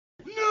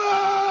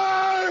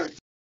Nerd!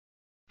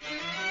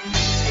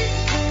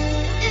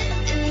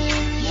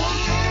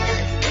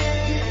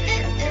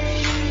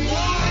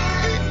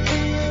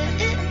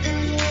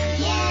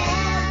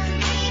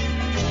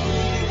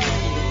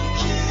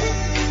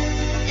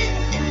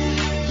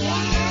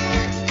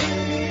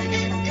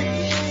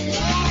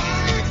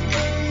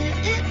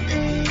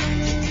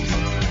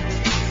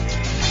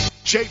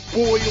 Jake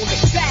Boy on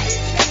the back.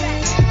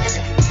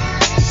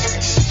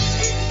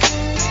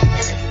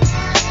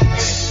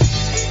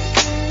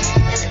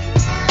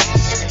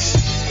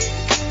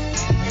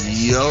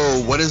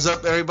 Yo, what is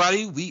up,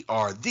 everybody? We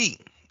are the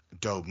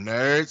Dope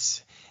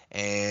Nerds,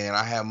 and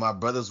I have my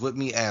brothers with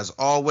me as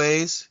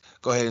always.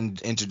 Go ahead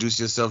and introduce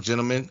yourself,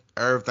 gentlemen.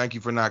 Irv, thank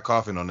you for not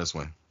coughing on this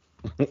one.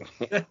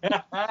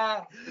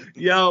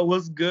 Yo,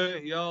 what's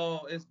good,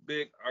 yo? It's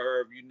Big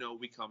Irv. You know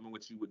we coming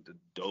with you with the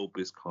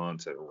dopest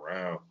content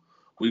around.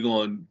 We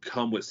gonna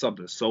come with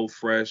something so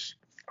fresh.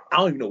 I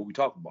don't even know what we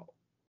talking about.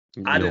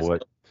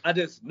 I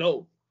just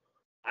know.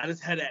 I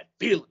just had that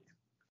feeling.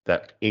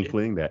 That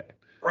inkling, that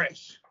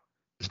fresh.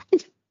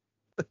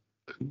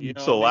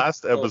 So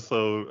last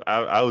episode,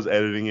 I was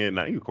editing it.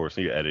 Now, of course,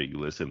 when you edit, you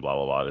listen, blah,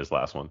 blah, blah, this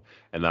last one.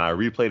 And then I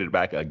replayed it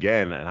back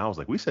again, and I was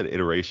like, we said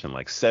iteration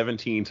like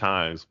 17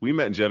 times. We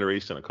meant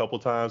generation a couple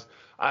times.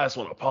 I just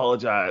want to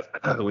apologize.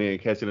 We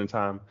ain't catch it in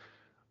time.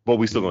 But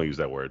we still going to use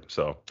that word.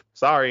 So,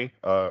 sorry.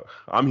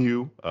 I'm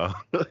Hugh.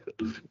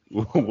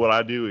 What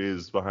I do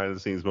is, behind the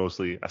scenes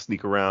mostly, I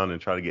sneak around and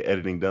try to get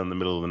editing done in the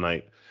middle of the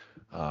night.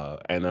 And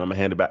then I'm going to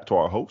hand it back to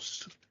our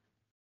host.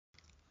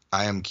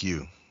 I am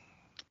Q.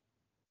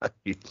 I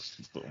hate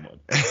you so much.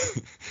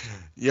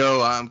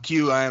 Yo, I'm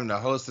Q. I am the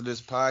host of this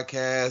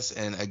podcast.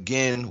 And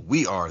again,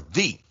 we are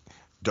the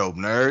Dope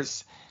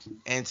Nerds.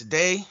 And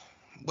today,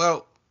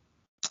 well,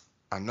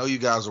 I know you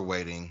guys are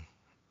waiting.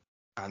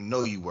 I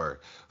know you were.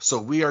 So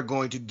we are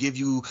going to give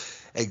you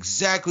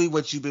exactly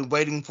what you've been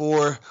waiting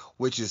for,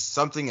 which is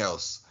something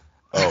else.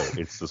 Oh,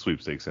 it's the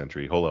sweepstakes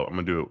entry. Hold up. I'm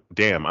going to do it.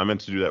 Damn, I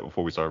meant to do that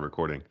before we started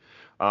recording.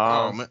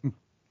 Oh, man.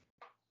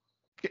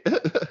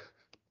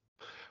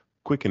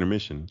 Quick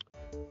intermission.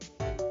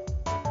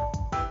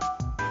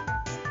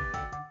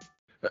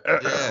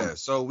 Yeah,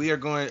 so we are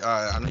going,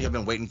 I know you've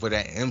been waiting for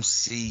that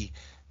MC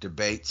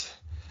debate.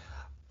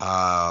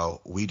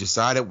 We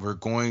decided we're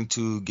going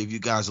to give you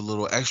guys a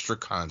little extra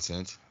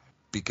content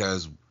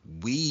because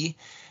we,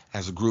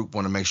 as a group,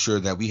 want to make sure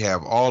that we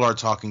have all our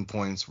talking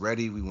points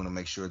ready. We want to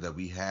make sure that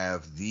we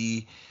have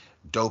the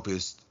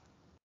dopest.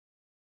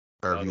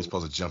 Irv, you were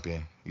supposed to jump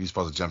in. You were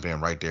supposed to jump in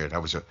right there.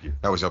 That was your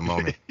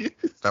moment.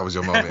 That was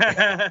your moment.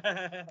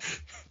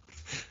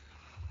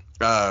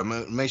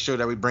 Make sure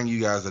that we bring you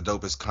guys the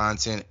dopest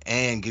content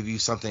and give you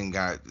something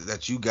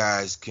that you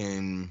guys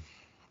can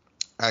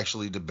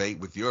actually debate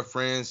with your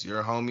friends,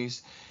 your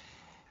homies.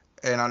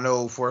 And I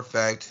know for a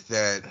fact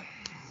that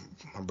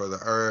my brother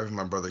Irv,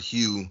 my brother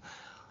Hugh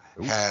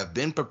have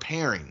been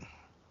preparing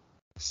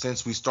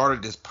since we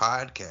started this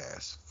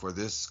podcast for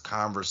this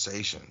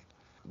conversation.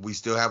 We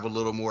still have a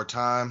little more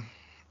time,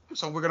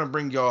 so we're going to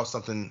bring y'all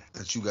something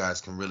that you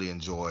guys can really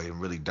enjoy and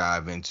really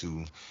dive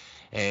into.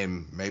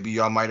 And maybe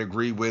y'all might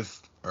agree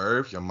with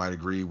Irv, y'all might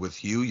agree with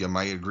Hugh, you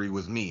might agree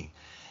with me.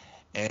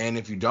 And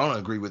if you don't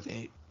agree with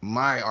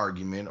my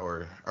argument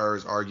or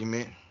Irv's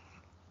argument,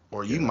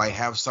 or you might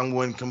have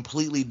someone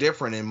completely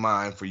different in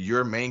mind for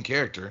your main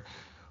character,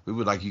 we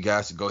would like you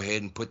guys to go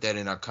ahead and put that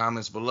in our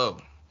comments below.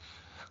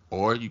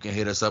 Or you can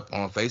hit us up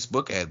on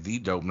Facebook at The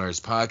Dope Nerds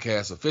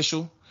Podcast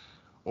Official,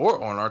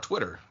 or on our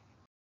Twitter,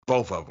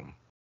 both of them,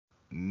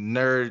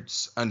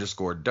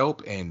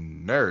 nerds_dope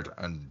and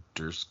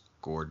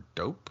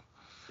nerd_dope.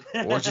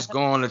 Or just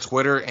go on to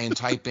Twitter and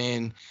type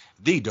in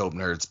The Dope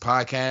Nerds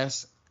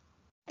Podcast,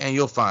 and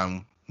you'll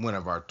find one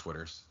of our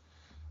Twitters.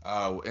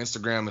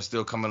 Instagram is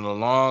still coming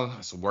along.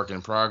 It's a work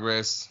in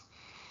progress.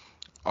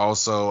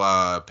 Also,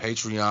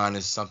 Patreon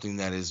is something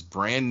that is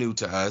brand new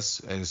to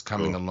us and is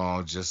coming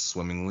along just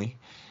swimmingly.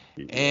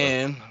 Yeah.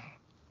 And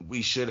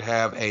we should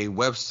have a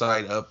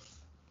website up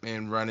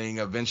and running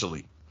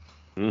eventually.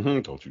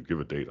 Don't you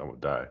give a date, I'm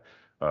going to die.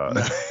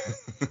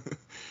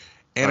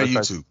 And a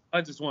YouTube.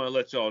 I just want to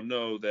let y'all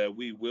know that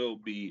we will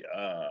be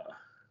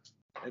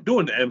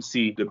doing the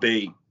MC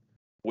debate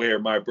where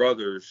my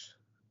brothers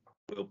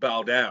will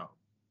bow down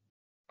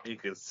and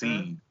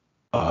concede.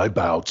 I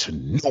bow to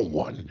no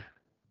one.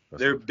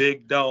 They're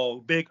big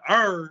dog, Big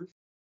Irv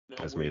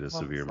has made a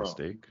severe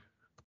mistake.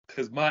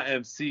 Because my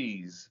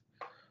MCs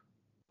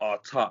are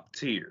top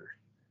tier.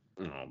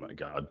 Oh my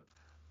God.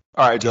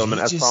 All right, gentlemen,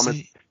 as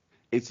promised,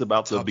 it's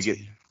about to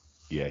begin.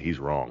 Yeah, he's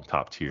wrong.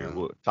 Top tier.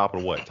 Yeah. Top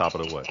of what? Top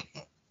of the what?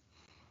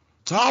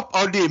 Top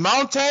of the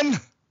mountain?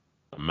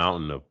 A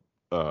mountain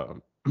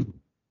of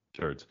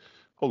turds.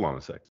 Hold on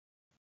a sec.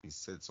 He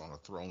sits on a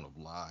throne of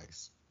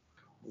lies.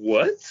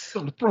 What?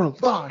 On the throne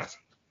of lies.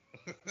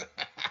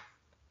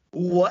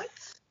 What?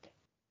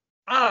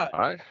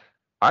 I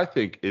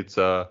think it's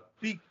the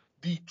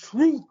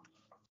truth.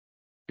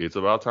 It's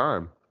about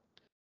time.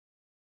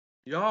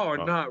 Y'all are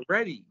not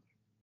ready.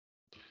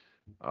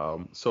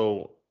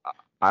 So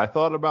I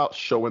thought about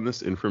showing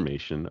this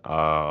information,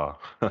 well,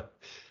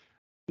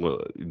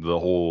 the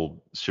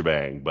whole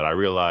shebang, but I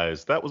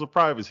realized that was a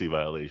privacy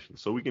violation.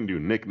 So we can do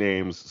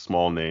nicknames,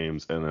 small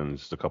names, and then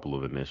just a couple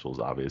of initials,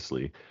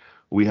 obviously.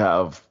 We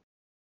have,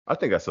 I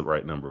think that's the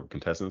right number of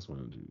contestants. 1,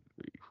 2, 3, 4,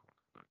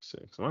 5,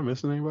 6. Am I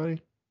missing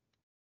anybody?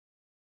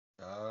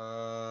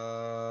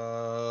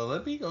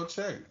 Let me go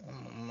check.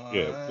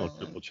 Yeah, we're going to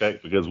triple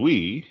check because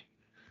we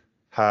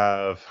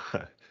have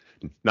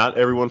not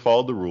everyone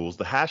followed the rules.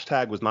 The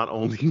hashtag was not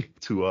only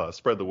to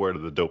spread the word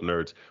of the dope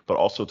nerds, but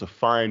also to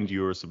find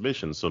your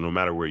submissions. So no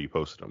matter where you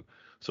posted them.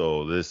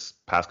 So this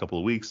past couple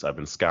of weeks, I've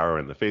been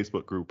scouring the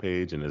Facebook group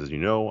page, and as you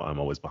know, I'm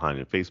always behind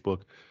in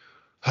Facebook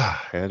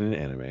and in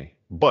anime.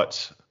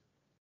 But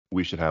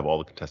we should have all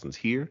the contestants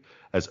here.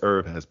 As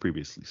Irv has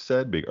previously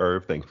said, Big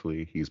Irv,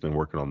 thankfully, he's been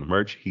working on the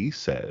merch. He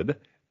said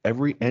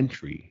every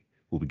entry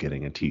will be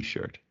getting a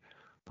t-shirt.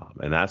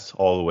 And that's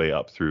all the way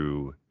up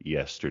through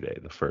yesterday,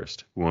 the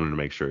 1st. We wanted to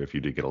make sure if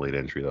you did get a late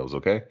entry, that was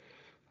okay.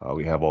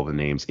 We have all the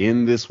names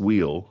in this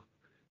wheel.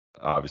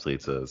 Obviously,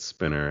 it's a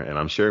spinner, and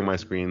I'm sharing my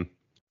screen.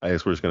 I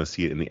guess we're just going to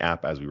see it in the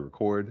app as we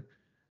record.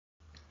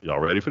 Y'all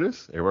ready for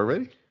this? Everybody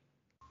ready?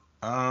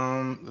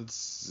 Let's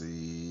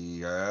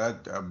see. I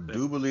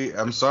do believe.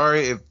 I'm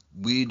sorry if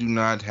we do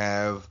not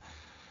have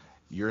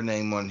your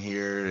name on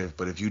here,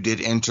 but if you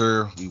did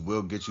enter, we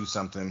will get you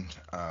something.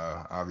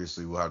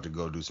 Obviously, we'll have to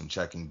go do some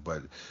checking,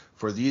 but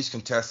for these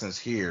contestants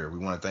here, we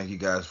want to thank you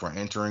guys for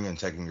entering and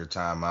taking your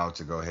time out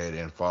to go ahead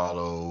and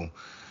follow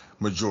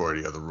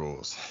majority of the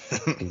rules.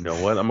 You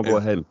know what? I'm gonna go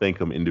ahead and thank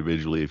them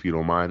individually if you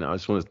don't mind. I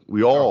just want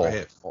to, all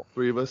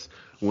 3 of us,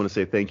 want to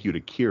say thank you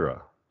to Kira,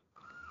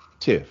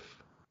 Tiff,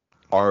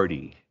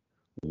 Artie,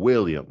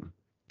 William,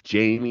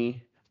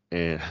 Jamie,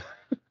 and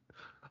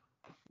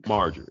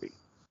Marjorie.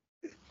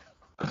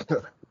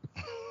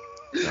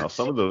 Now,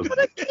 some of those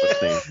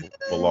first names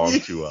belong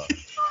to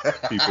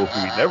people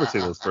who never say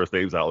those first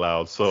names out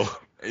loud. So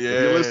if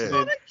you're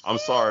listening, I'm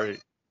sorry.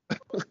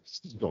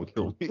 Don't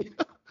kill me.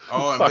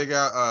 Oh, and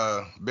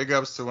big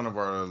ups to one of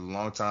our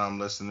longtime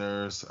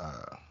listeners,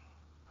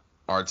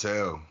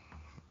 Artel,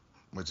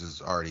 which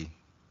is Artie.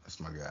 That's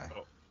my guy.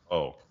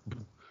 Oh.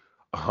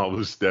 I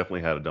was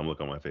definitely had a dumb look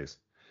on my face.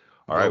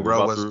 All right, right,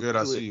 bro, what's good?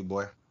 I see you,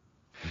 boy.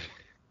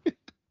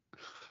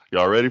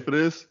 Y'all ready for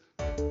this?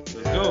 Let's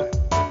go.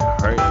 All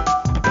right.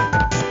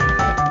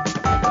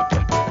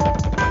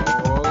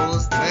 Oh,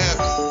 snaps.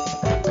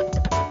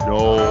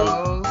 No.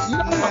 Oh,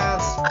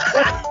 snaps.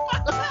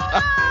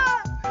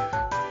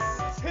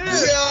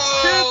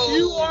 Tiff,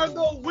 you are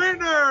the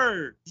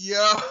winner.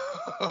 Yo.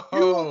 You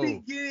will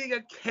be getting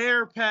a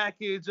care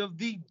package of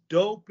the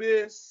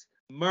dopest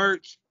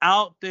merch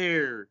out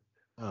there.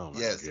 Oh my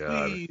yes.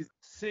 God. Please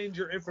send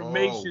your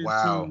information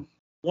to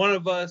one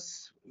of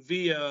us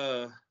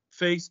via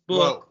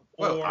Facebook.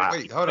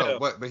 Wait, hold on.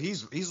 What? But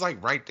he's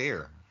like right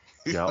there.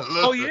 Yeah.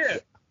 Oh yeah.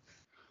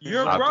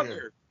 Your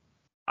brother.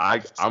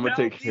 I'm gonna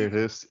take care of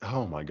this.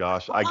 Oh my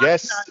gosh. I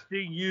guess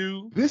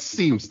this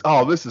seems.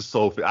 Oh, this is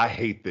so. I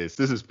hate this.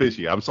 This is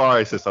fishy. I'm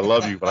sorry, sis. I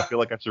love you, but I feel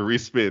like I should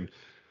respin.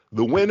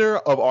 The winner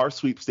of our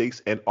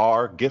sweepstakes and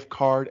our gift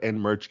card and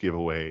merch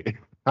giveaway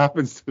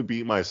happens to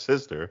be my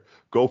sister.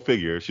 Go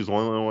figure. She's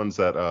one of the ones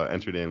that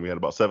entered in. We had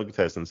about 7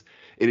 contestants.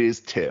 It is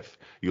Tiff.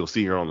 You'll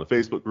see her on the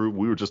Facebook group.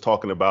 We were just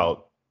talking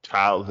about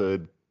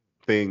childhood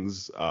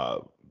things. I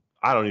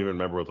don't even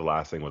remember what the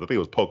last thing was. I think it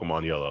was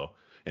Pokemon Yellow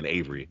and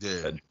Avery.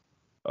 Yeah.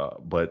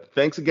 But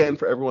thanks again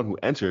for everyone who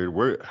entered.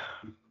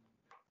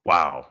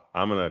 Wow.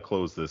 I'm gonna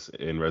close this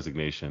in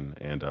resignation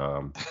and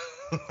dump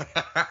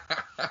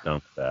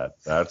that.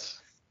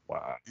 That's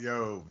wow.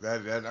 Yo,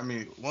 that I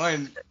mean,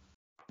 one,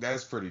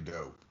 that's pretty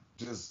dope.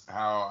 Just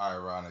how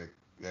ironic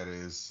that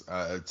is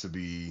to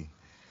be.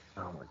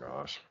 Oh my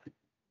gosh.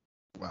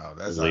 Wow,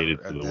 that's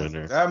related to the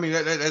winner. I mean,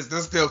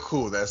 that's still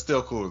cool. That's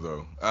still cool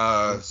though.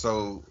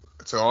 So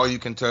to all you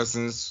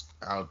contestants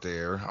out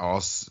there,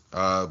 all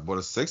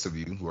 6 of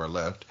you who are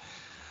left,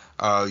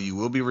 you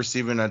will be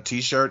receiving a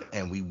T-shirt,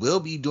 and we will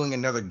be doing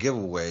another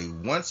giveaway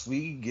once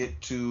we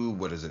get to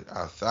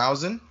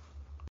 1,000.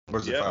 Or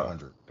is it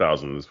 500?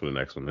 1,000 is for the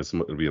next one. This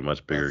will be a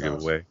much bigger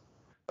giveaway.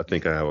 I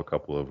think I have a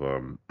couple of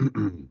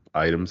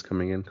items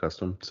coming in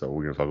custom, so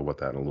we're gonna talk about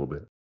that in a little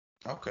bit.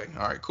 Okay.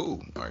 All right.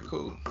 Cool.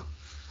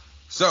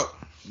 So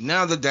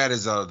now that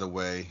is out of the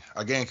way,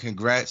 again,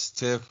 congrats,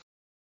 Tiff.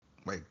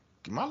 Wait,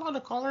 am I allowed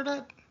to call her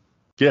that?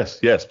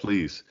 Yes,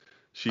 please.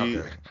 She.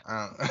 Okay.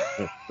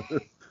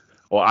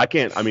 Well, I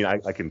can't. I mean, I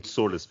can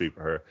sort of speak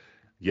for her.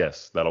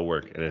 Yes, that'll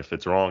work. And if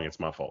it's wrong, it's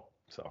my fault.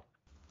 So.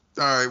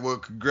 All right. Well,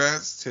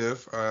 congrats,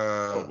 Tiff.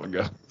 Oh my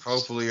God.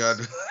 Hopefully, I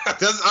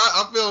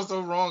feel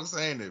so wrong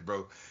saying it,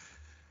 bro.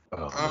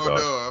 Oh I don't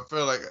know. I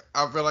feel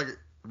like,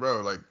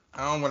 bro. Like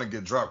I don't want to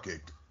get drop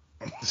kicked.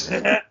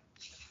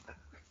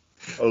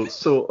 Oh,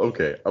 so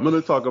okay. I'm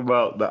gonna talk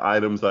about the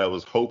items that I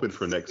was hoping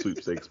for next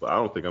sweepstakes, but I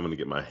don't think I'm gonna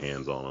get my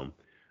hands on them.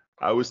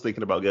 I was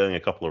thinking about getting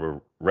a couple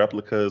of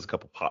replicas, a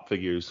couple pop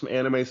figures, some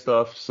anime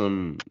stuff,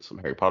 some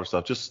Harry Potter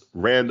stuff, just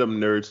random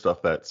nerd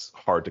stuff that's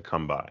hard to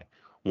come by.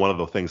 one of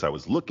the things I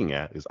was looking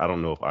at is, I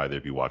don't know if either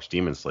of you watched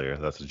Demon Slayer.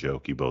 That's a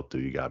joke. You both do.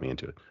 You got me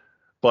into it.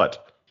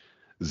 But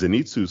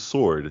Zenitsu's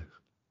sword,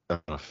 an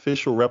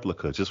official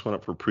replica, just went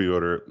up for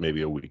pre-order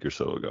maybe a week or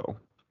so ago.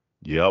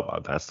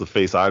 Yep, that's the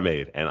face I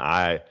made. And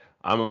I'm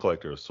a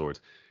collector of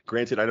swords.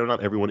 Granted, I know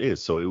not everyone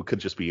is, so it could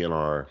just be in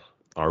our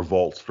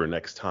vaults for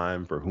next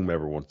time for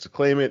whomever wants to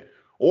claim it,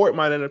 or it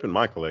might end up in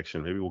my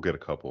collection. Maybe we'll get a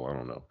couple. I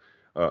don't know.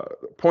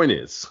 Point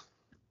is,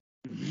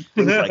 things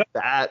like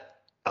that.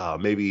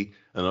 Maybe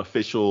an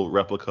official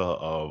replica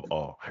of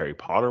a Harry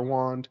Potter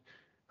wand.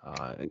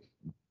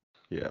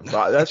 Yeah,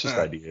 but that's just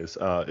ideas.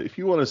 If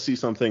you want to see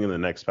something in the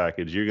next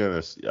package, you're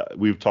gonna.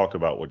 We've talked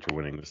about what you're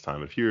winning this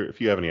time. If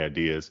you have any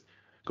ideas,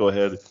 go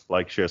ahead,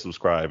 like, share,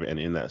 subscribe, and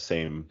in that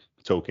same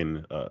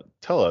token,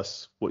 tell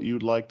us what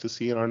you'd like to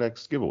see in our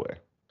next giveaway.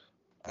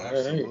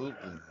 Absolutely.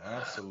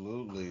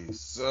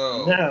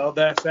 So now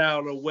that's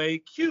out of the way.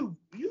 Q,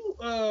 you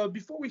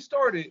before we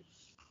started,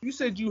 you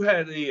said you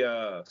had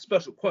a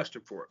special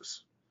question for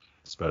us.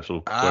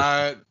 Special question.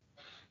 I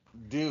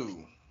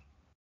do.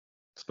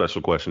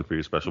 Special question for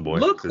your special boy.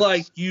 Look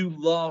like you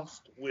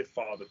lost with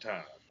Father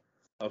Time.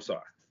 I'm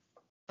sorry.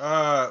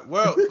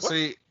 Well,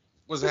 see,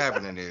 what's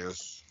happening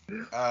is,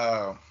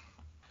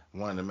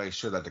 wanted to make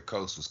sure that the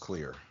coast was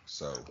clear.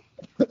 So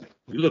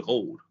you look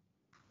old.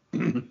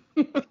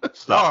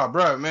 Stop. Oh,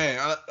 bro,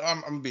 man,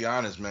 I'm gonna be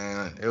honest,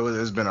 man.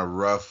 It's been a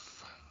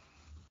rough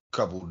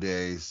couple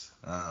days.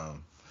 I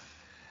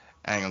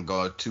ain't gonna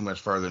go too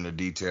much further into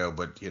detail,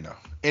 but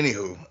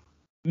anywho.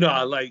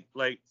 No, like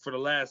for the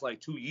last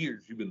 2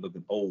 years, you've been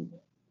looking old.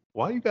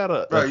 Why you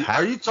gotta? Bro,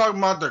 are you talking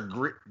about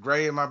the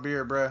gray in my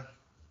beard, bro?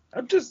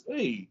 I'm just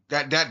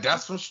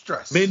that's from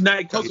stress.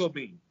 Midnight Cocoa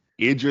Bean.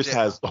 Idris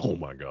has. Oh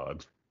my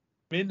God.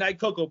 Midnight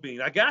Cocoa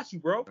Bean. I got you,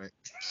 bro.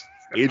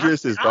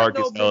 Idris is dark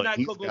as hell.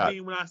 Midnight Cocoa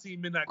Bean when I see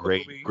Midnight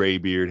Cocoa Bean. Gray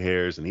beard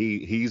hairs, and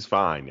he's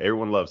fine.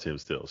 Everyone loves him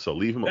still, so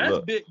leave him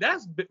alone.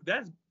 That's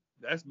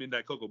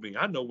Midnight Cocoa Bean.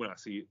 I know when I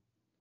see it.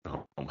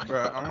 Oh my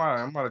Bro, God.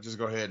 I'm about to just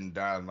go ahead and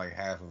dye like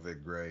half of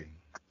it gray.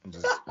 And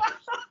just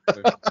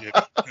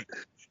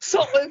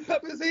Salt and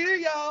pepper's here,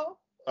 y'all.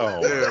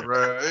 Oh yeah,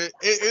 bro.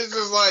 It's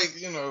just like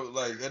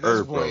at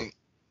this point,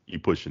 you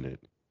pushing it.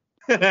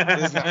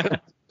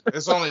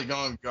 It's only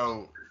gonna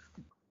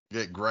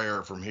get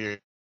grayer from here,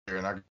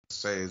 and I can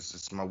say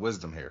it's my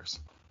wisdom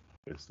hairs.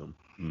 Wisdom.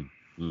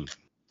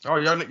 Oh,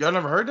 y'all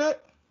never heard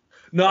that?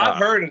 No, I've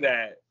heard of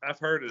that. I've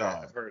heard of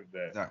that.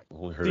 No.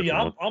 See,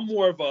 I'm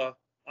more of a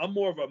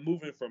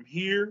moving from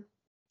here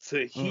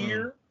to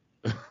here.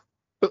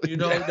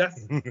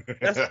 That's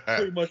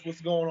pretty much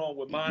what's going on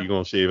with mine. You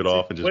gonna shave it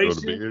off and just grow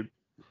the beard?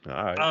 All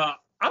right.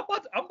 I'm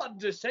about to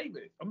just shave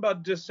it.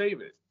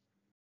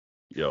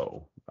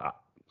 Yo.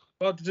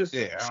 About to just.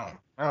 Yeah,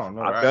 I don't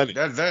know. I've done it.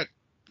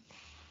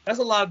 That's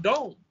a lot of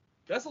dome.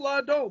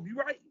 You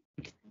right?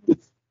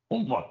 Oh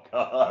my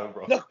God,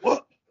 bro. Look,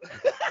 what?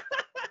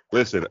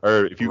 Listen,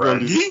 if you're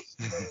gonna do,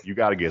 you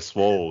gotta get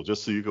swole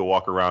just so you can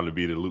walk around and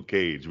be the Luke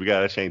Cage. We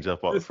gotta change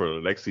up for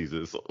the next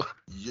season. So.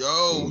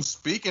 Yo,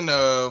 speaking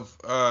of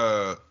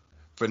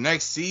for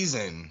next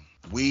season,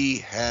 we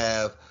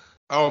have.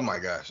 Oh my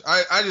gosh,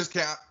 I just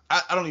can't.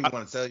 I don't even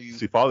want to tell you.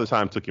 See, Father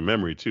Time took your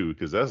memory too,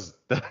 because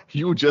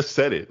you just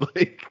said it.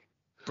 Like,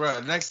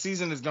 bro, next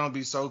season is gonna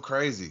be so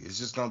crazy. It's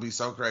just gonna be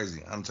so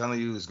crazy. I'm telling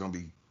you, it's gonna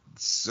be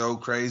so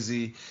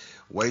crazy.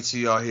 Wait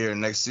till y'all hear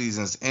next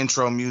season's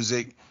intro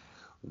music.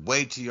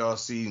 Wait till y'all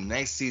see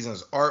next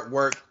season's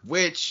artwork,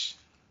 which,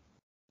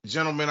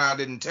 gentlemen, I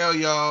didn't tell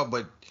y'all,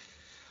 but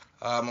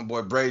my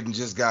boy Braden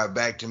just got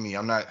back to me.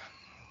 I'm not.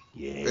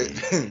 Yeah.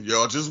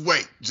 Y'all just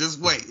wait. It's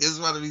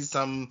about to be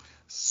something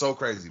so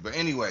crazy. But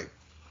anyway,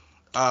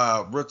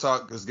 real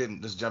talk. Let's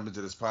jump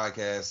into this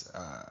podcast,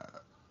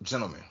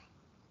 gentlemen.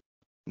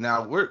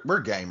 Now we're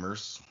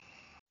gamers.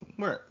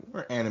 We're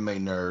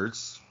anime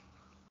nerds.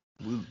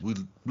 We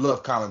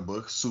love comic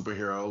books,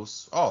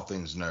 superheroes, all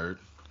things nerd.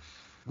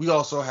 We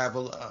also have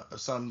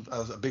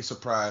a big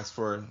surprise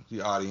for the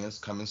audience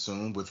coming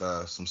soon with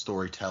some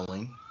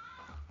storytelling.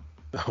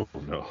 Oh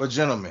no! But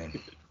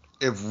gentlemen,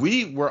 if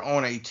we were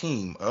on a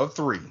team of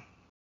 3,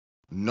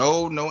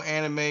 no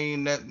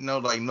anime,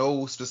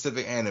 no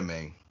specific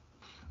anime,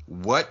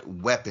 what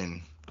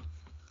weapon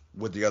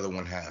would the other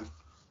one have?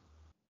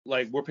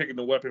 Like we're picking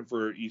the weapon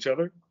for each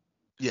other?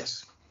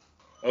 Yes.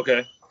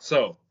 Okay,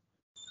 so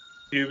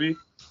QB,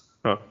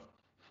 Huh?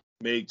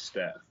 Mage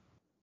Staff.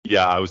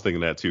 Yeah, I was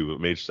thinking that too.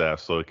 Mage Staff,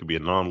 so it could be a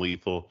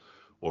non-lethal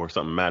or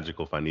something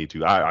magical if I need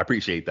to. I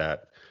appreciate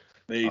that.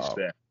 Mage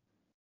Staff.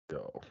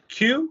 Yo.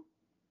 Q.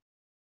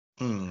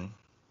 I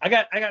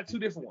got 2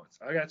 different ones.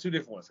 And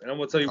I'm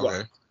gonna tell you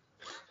why.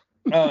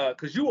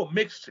 Because you a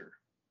mixture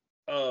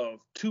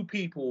of 2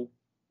 people,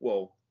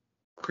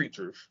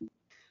 creatures.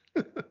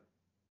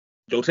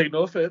 Don't take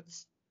no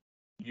offense.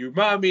 You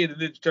remind me of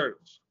the Ninja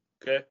Turtles,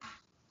 okay?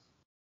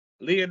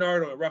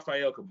 Leonardo and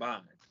Raphael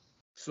combined.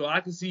 So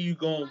I can see you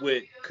going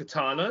with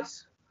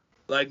katanas,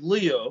 like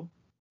Leo,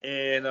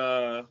 and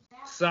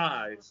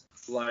size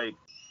like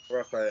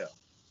Raphael.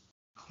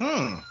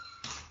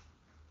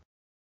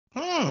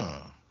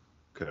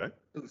 Okay.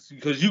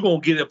 because you gonna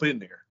get up in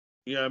there.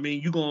 You know what I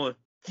mean? You going.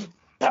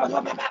 Yeah.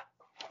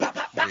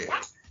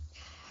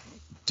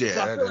 Yeah.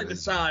 So I feel like the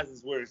size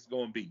is where it's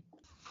gonna be.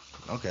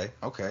 Okay.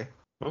 Okay.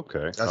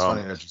 That's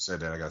funny that you said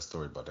that. I got a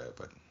story about that,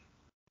 but.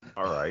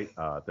 All right.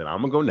 Then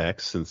I'm gonna go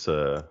next since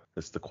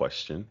it's the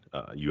question.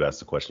 You asked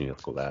the question, you have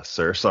to go last,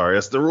 sir. Sorry,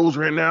 that's the rules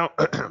right now.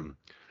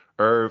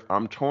 Irv,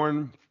 I'm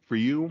torn for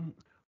you,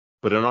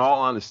 but in all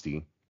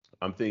honesty,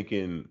 I'm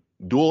thinking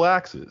dual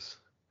axes.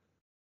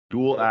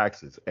 Dual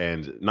axes,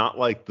 and not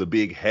like the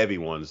big heavy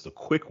ones, the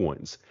quick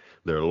ones.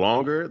 They're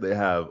longer. They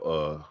have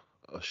a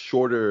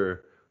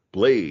shorter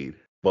blade,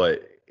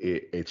 but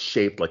it's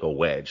shaped like a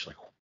wedge. Like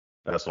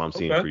that's what I'm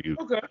seeing for you.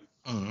 Okay.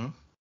 Mm-hmm.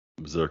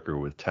 Berserker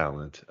with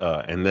talent.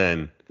 And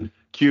then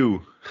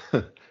Q.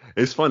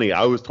 It's funny.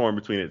 I was torn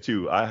between it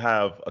too. I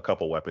have a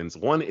couple weapons.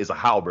 One is a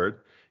halberd.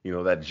 You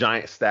know, that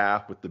giant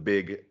staff with the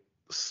big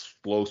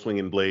slow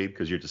swinging blade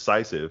because you're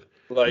decisive.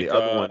 Like and the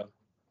other one.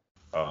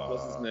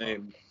 What's his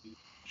name?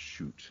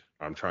 Shoot,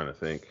 I'm trying to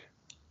think.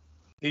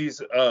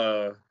 He's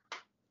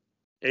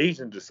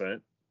Asian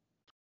descent.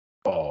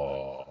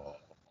 Oh,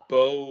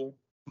 Bo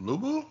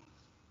Lubu?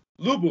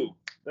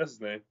 That's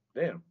his name.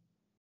 Damn.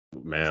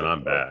 man,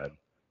 I'm bad.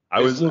 I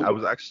was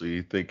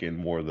actually thinking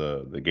more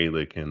the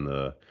Gaelic and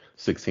the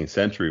 16th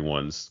century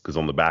ones because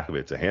on the back of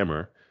it's a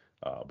hammer.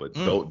 But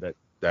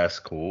that's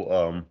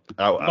cool.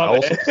 I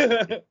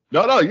also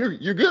no,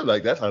 you're good.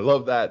 Like I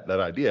love that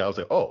idea. I was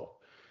like, oh,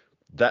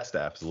 that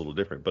staff is a little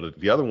different. But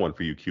the other one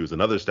for you, Q, is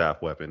another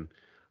staff weapon.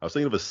 I was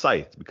thinking of a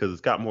scythe because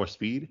it's got more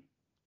speed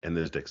and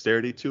there's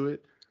dexterity to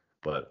it.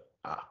 But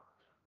I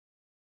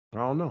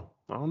don't know.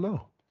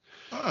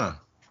 Huh.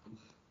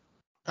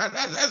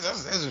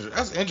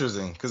 That's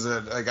interesting because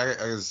like I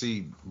can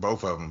see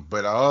both of them,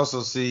 but I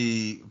also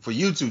see for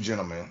you two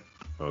gentlemen.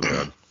 Oh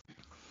God.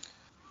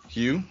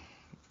 Hugh,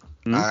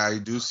 I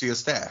do see a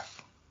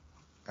staff.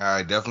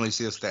 I definitely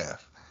see a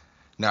staff.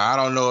 Now I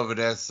don't know if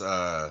that's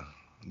the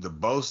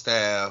bow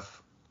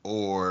staff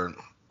or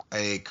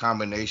a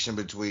combination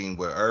between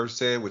what Irv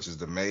said, which is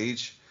the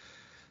mage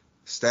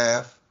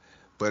staff,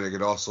 but it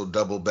could also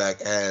double back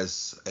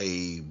as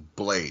a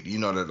blade. You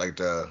know that like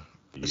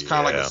it's kind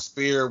of like a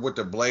spear with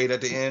the blade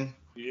at the end.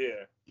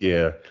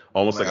 Yeah,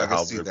 almost like a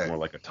halberd, more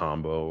like a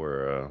tombo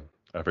or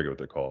I forget what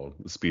they're called.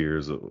 The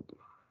spears.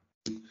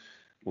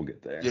 We'll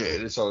get there.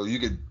 Yeah, so you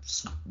could,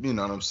 you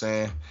know what I'm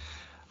saying?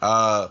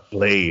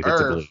 Blade.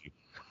 Irv,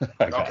 it's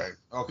a blade.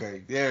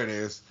 Okay, there it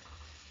is.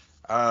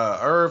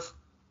 Irv,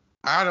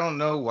 I don't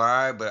know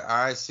why, but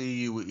I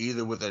see you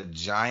either with a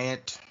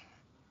giant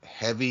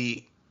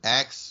heavy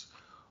axe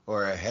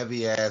or a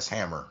heavy ass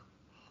hammer.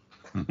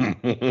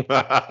 And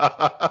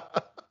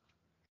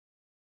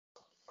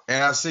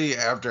I see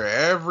after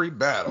every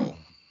battle,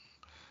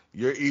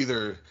 you're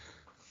either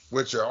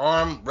with your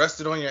arm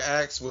rested on your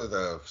axe with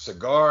a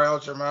cigar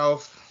out your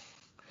mouth.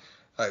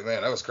 Like,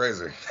 man, that was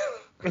crazy.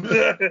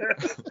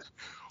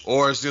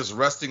 Or it's just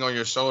resting on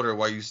your shoulder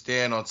while you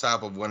stand on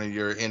top of one of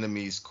your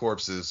enemy's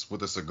corpses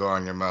with a cigar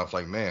in your mouth.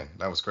 Like, man,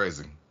 that was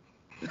crazy.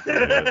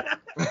 Yeah.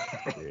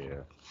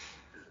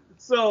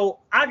 So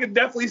I could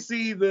definitely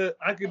see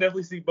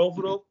both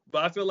of them,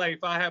 but I feel like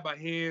if I had my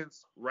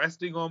hands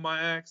resting on my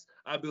axe,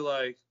 I'd be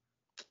like,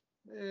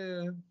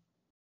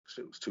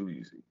 shit was too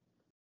easy.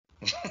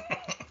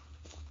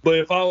 But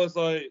if I was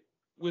like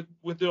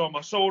with it on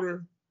my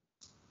shoulder,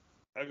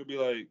 I could be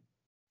like,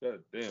 God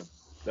damn,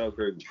 that was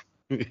crazy.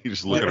 You're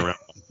just looking around,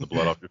 the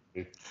blood off your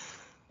face.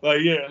 Like,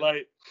 yeah,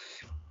 like,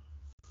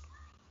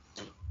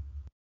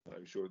 are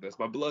you sure that's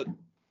my blood?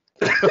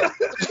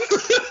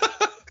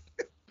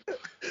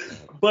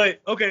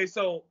 But okay,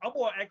 so I'm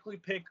gonna actually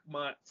pick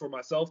for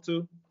myself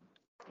too.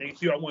 And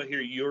Q, I want to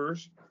hear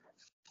yours.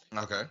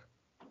 Okay.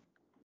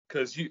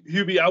 Cause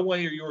Hubie, I want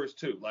to hear yours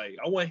too. Like,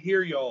 I want to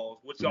hear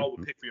what y'all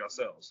would pick for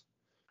yourselves.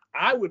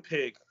 I would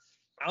pick.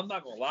 I'm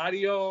not gonna lie to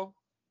y'all.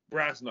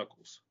 Brass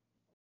knuckles.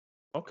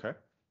 Okay.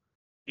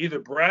 Either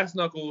brass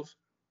knuckles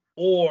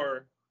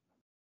or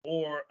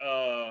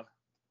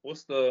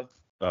what's the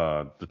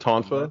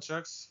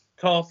tonfa?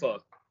 Tonfa.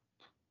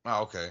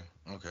 Oh, okay.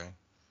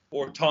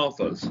 Or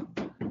tonfas,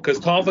 because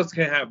tonfas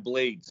can have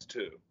blades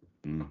too.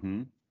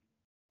 Mm-hmm.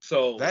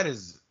 So that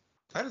is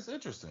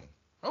interesting.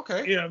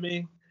 Okay. You know what I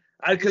mean?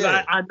 Because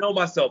I know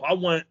myself. I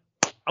want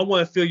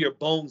to feel your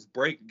bones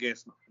break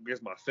against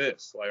my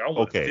fists. Like, I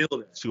want to feel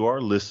that. To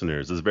our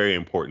listeners, it's very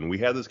important. We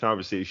had this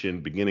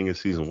conversation beginning of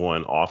season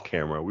 1 off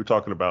camera. We're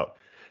talking about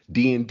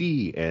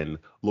D&D and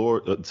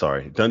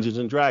Dungeons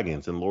and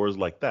Dragons and lores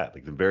like that,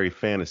 like the very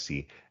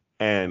fantasy.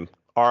 And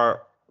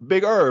our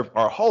Big Irv,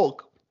 our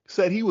Hulk,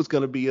 said he was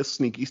going to be a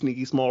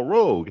sneaky small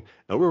rogue.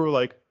 And we were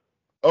like,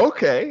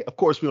 okay. Of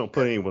course, we don't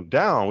put anyone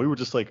down. We were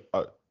just like,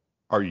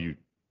 are you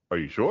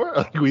sure?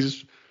 Like, we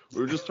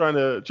were just trying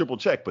to triple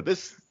check. But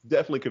this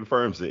definitely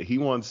confirms it. He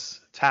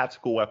wants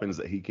tactical weapons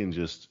that he can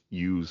just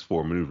use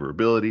for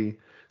maneuverability,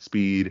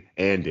 speed,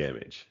 and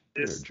damage.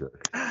 You're a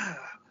jerk. You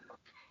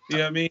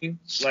know what I mean?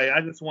 Like,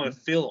 I just want to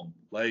feel them.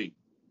 Like,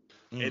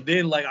 and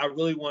then, like, I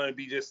really want to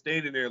be just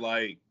standing there,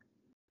 like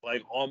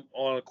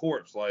on a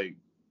corpse, like,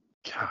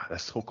 God,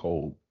 that's so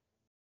cold.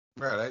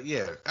 Bro,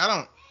 yeah, I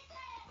don't.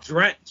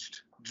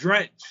 Drenched.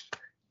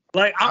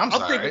 Like I'm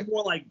sorry. thinking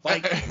more like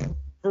Viking.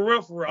 For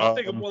real. I'm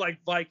thinking more like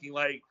Viking,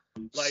 like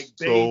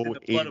bathed in the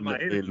blood of my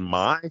enemies. In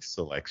my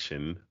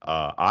selection,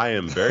 I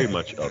am very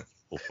much a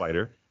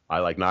fighter. I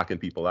like knocking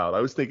people out.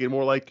 I was thinking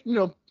more like,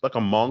 like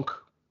a monk,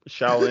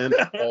 Shaolin.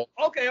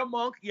 Okay, a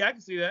monk. Yeah, I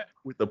can see that.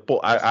 With the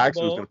pole, I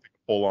actually was going to pick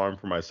a pole arm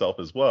for myself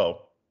as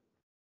well,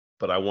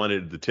 but I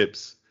wanted the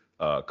tips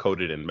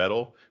coated in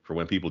metal for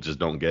when people just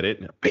don't get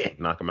it. Bang,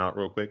 knock them out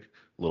real quick.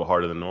 A little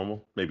harder than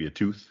normal. Maybe a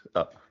tooth.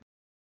 But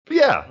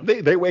yeah,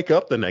 they wake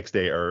up the next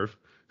day, Irv.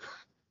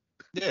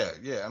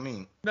 Yeah. I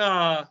mean,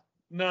 nah.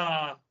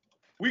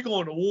 We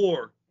going to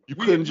war. You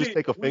couldn't just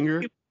take a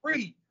finger.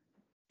 Free.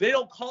 They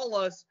don't call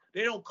us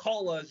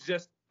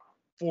just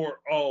for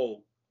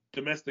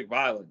domestic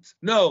violence.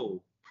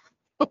 No.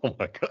 Oh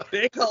my God.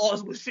 They call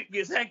us when shit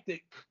gets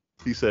hectic.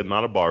 He said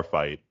not a bar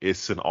fight.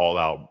 It's an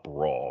all-out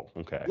brawl.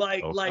 Okay.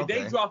 Like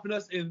they dropping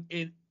us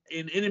in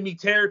enemy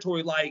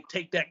territory. Like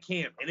take that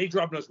camp, and they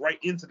dropping us right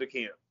into the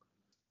camp.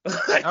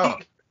 Like, all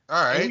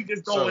right. And we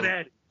just going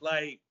at it.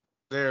 Like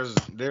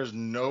there's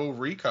no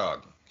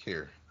recog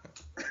here.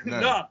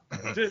 Nah,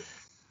 just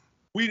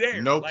we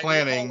there. No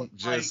planning.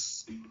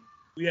 Just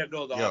we have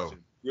no other option.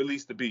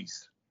 Release the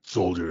beast.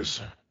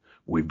 Soldiers,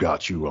 we've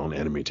got you on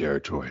enemy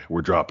territory.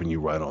 We're dropping you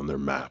right on their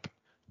map.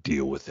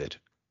 Deal with it.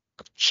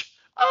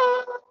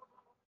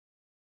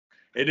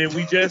 And then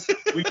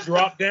we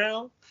drop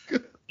down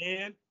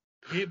and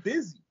get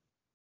busy.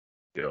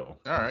 Yo.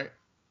 All right.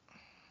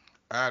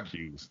 I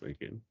was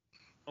thinking.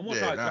 I'm gonna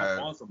try to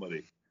drop on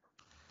somebody.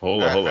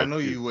 Hold on. I know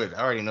you would.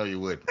 I already know you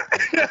would.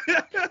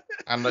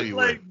 I know you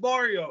would. Like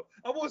Mario.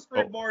 I'm gonna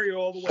scream Mario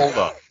all the way. Hold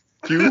up.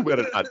 Q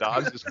better not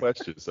dodge this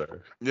question,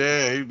 sir.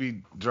 Yeah, he'd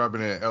be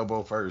dropping an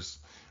elbow first.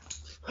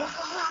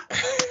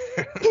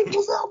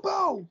 People's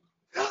elbow.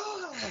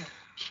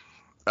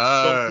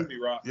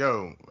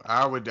 Yo,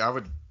 I would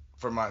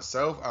for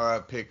myself, I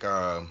would pick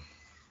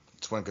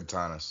twin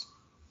katanas.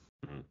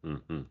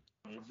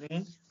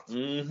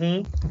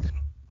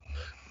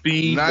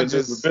 Speed,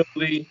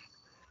 maneuverability.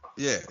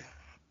 Yeah.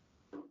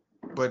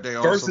 But they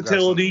also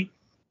versatility.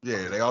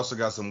 They also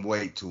got some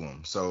weight to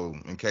them. So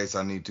in case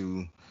I need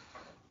to,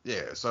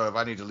 so if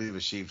I need to leave a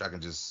sheath, I can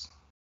just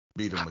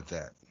beat them with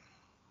that.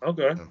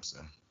 Okay. You know what I'm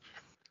saying?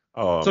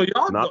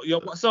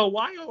 So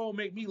why y'all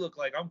make me look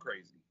like I'm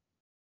crazy?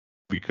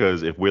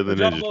 Because if we're the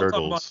Ninja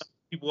Turtles,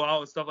 people out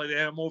and stuff like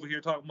that, I'm over here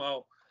talking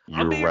about.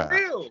 I'm being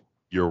real.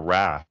 You're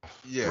Raph.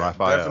 Yeah,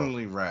 Raphael.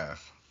 Definitely Raph.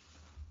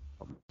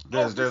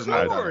 There's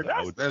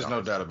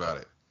no doubt about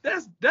it.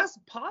 That's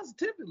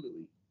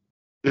positively.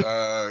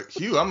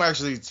 Hugh, I'm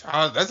actually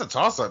that's a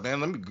toss up, man.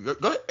 Let me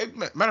go ahead.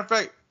 Matter of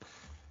fact,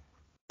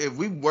 if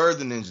we were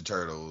the Ninja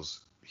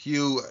Turtles,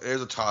 Hugh,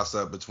 there's a toss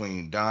up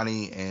between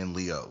Donnie and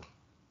Leo.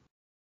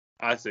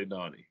 I say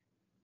Donnie.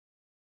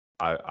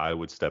 I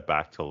would step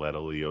back to let a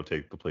Leo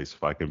take the place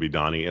if I can be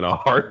Donnie in a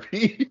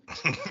heartbeat.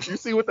 You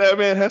see what that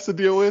man has to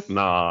deal with?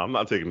 Nah, I'm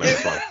not taking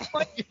that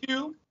spot.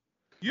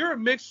 You're a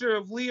mixture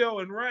of Leo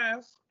and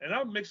Raph, and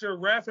I'm a mixture of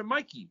Raph and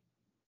Mikey.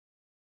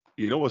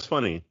 You know what's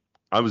funny?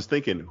 I was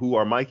thinking who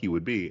our Mikey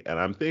would be, and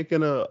I'm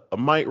thinking a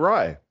Mike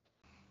Ryan.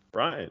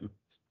 Man,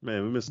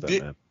 we missed that,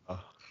 man.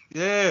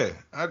 Yeah,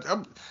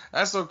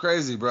 that's so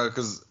crazy, bro,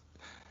 because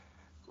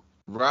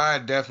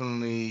Ryan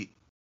definitely.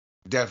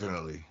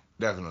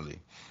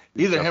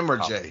 Either him or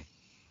Jay.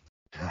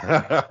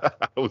 I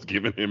was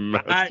giving him.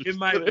 It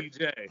might be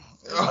Jay.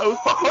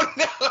 Oh,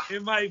 no.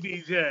 It might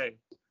be Jay.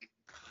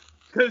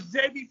 Because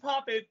Jay be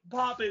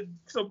popping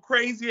some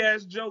crazy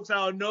ass jokes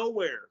out of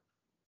nowhere.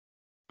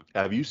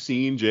 Have you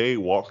seen Jay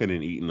walking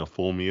and eating a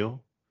full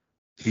meal?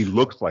 He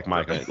looks like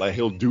Mike. Like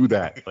he'll do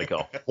that, like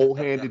a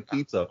whole-handed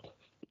pizza.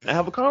 And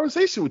have a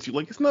conversation with you.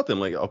 Like it's nothing.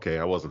 Like, okay,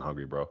 I wasn't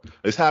hungry, bro.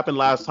 This happened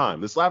last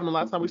time. This happened the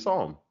last time we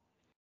saw him.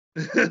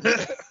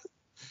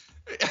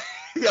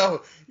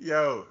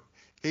 Yo,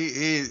 he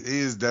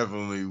is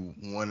definitely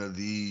one of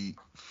the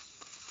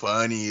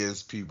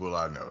funniest people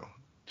I know.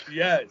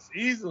 Yes,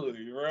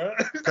 easily, right?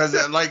 Because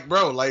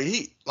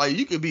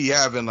you could be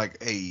having like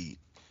a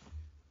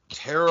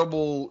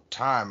terrible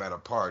time at a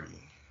party.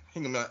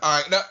 He can be like,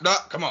 all right, no,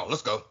 come on,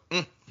 let's go.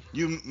 Me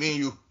and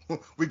you,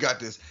 we got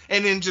this.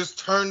 And then just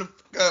turn the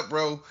fuck up,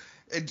 bro.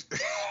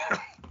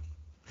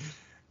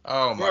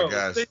 Oh my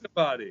gosh. Think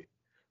about it.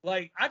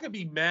 Like I could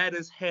be mad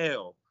as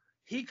hell.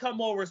 He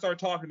come over and start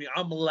talking to me.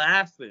 I'm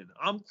laughing.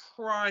 I'm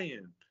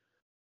crying.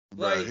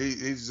 Bro,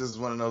 he's just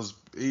one of those.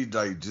 He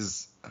like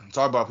just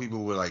talk about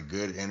people with like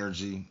good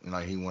energy, and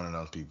like he one of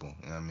those people.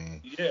 You know what I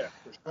mean? Yeah.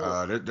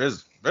 For sure.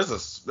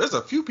 There's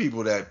a few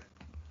people that.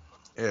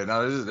 Yeah,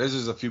 no, there's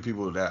just a few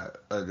people that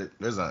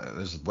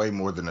there's way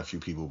more than a few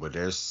people, but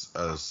there's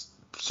a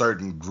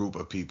certain group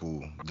of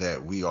people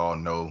that we all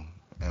know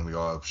and we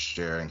all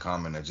share in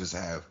common that just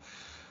have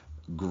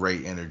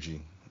great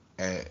energy.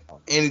 And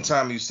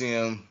anytime you see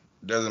them,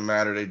 doesn't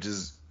matter. They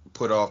just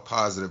put off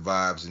positive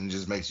vibes and it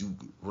just makes you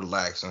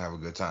relax and have a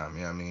good time.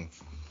 You know what I mean?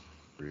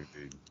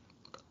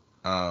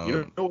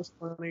 You know what's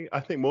funny? I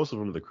think most of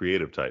them are the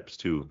creative types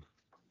too.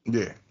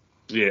 Yeah.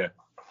 Yeah.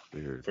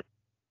 Weird.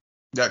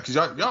 Yeah, because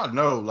y'all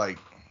know, like,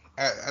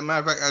 as a matter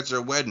of fact, at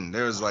your wedding,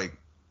 there's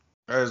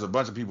a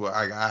bunch of people.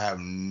 I have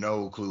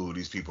no clue who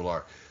these people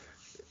are.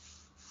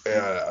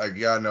 Yeah,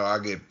 y'all know I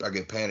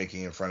get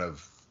panicky in front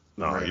of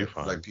No, you're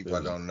fine. like people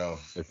I don't know.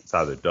 It's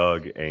either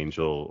Doug,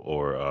 Angel,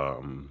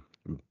 or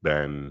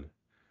Ben.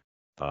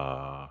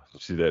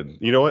 See that?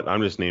 You know what?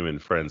 I'm just naming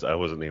friends. I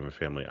wasn't naming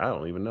family. I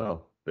don't even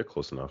know. They're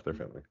close enough. They're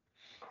family.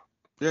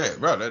 Yeah,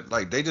 bro.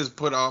 They just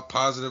put out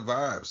positive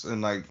vibes,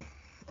 and like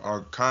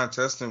our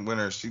contestant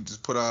winner, she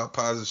just put out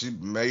positive. She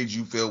made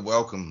you feel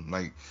welcome.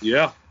 Like,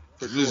 Yeah.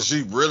 For sure.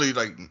 she really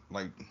like.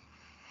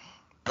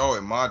 Oh,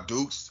 and Ma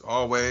Dukes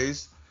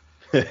always.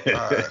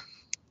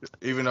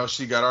 Even though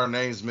she got our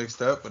names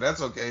mixed up, but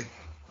that's okay.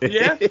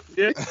 Yeah.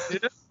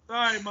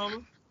 Sorry,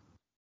 mama.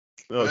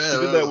 No, she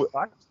did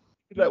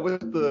that with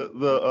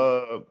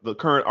the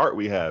current art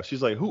we have.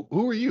 She's like, who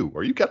are you?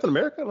 Are you Captain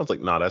America? And I was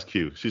like, no, that's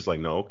Q. She's like,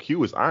 no,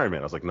 Q is Iron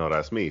Man. I was like, no,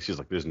 that's me. She's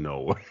like, there's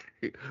no way.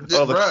 I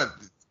was like,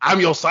 I'm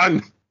your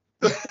son.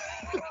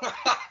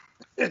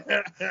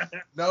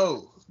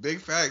 No, big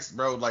facts,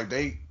 bro. Like,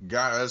 they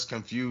got us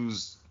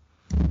confused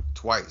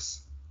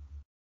twice.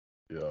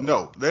 Yeah.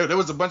 No, there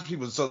was a bunch of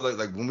people. So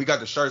like when we got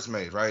the shirts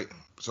made, right?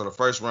 So the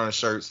first run of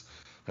shirts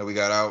that we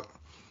got out,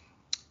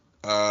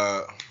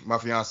 my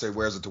fiance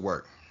wears it to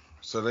work.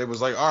 So they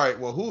was like, all right,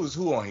 well, who is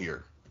who on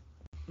here?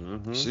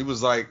 Mm-hmm. She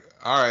was like,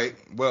 all right,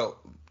 well,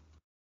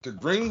 the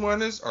green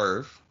one is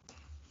Earth.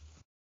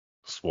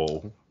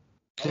 Swole.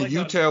 Can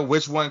you tell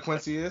which one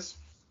Quincy is?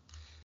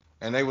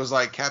 And they was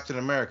like, Captain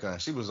America. And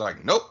she was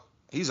like, nope,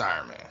 he's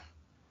Iron Man.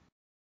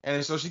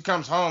 And so she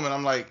comes home and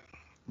I'm like,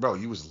 bro,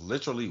 you was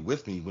literally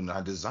with me when I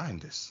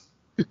designed this.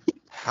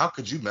 How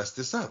could you mess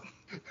this up?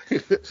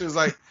 She was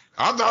like,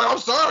 I'm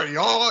sorry,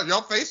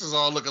 y'all faces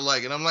all look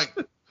alike. And I'm like,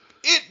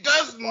 it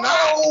does not.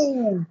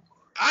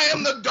 I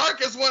am the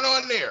darkest one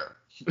on there.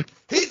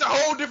 He's a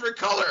whole different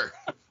color.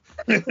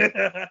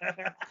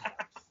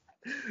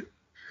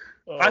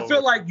 I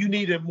feel like you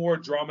needed more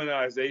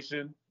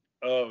dramatization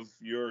of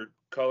your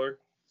color.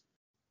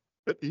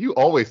 You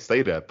always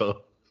say that,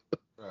 though.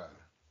 Right.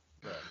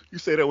 You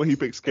say that when he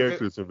picks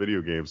characters in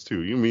video games,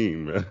 too. You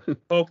mean, man.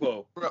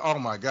 Popo. Oh,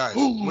 my gosh.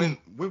 When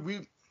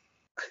we...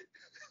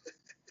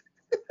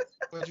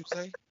 What'd you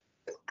say?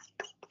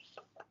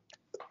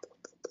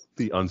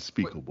 The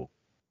unspeakable.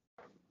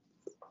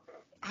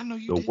 I know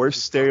you The did.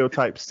 worst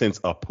stereotype since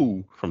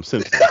Apu from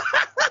Simpsons.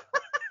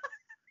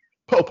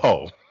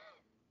 Popo.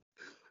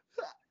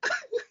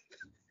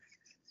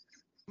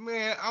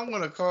 Man, I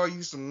want to call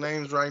you some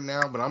names right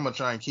now, but I'm going to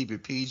try and keep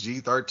it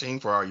PG-13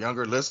 for our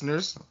younger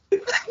listeners.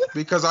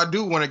 Because I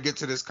do want to get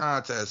to this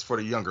contest for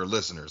the younger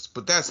listeners.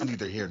 But that's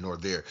neither here nor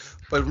there.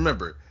 But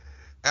remember,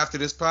 after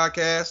this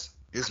podcast,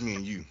 it's me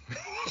and you.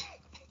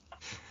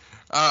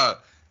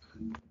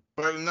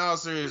 But in all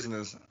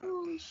seriousness,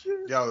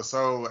 yo,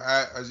 so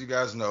as you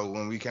guys know,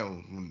 when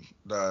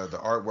the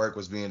artwork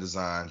was being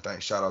designed,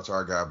 shout out to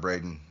our guy,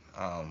 Braden.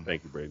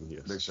 Thank you, Braden.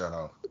 Yes. Big shout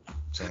out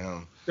to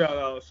him.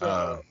 Shout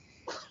out.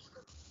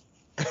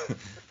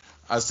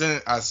 I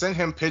sent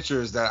him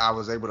pictures that I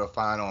was able to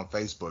find on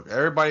Facebook.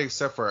 Everybody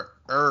except for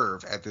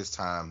Irv at this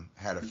time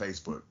had a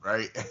Facebook,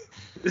 right?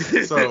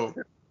 So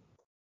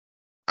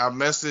I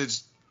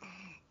messaged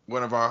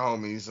one of our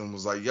homies and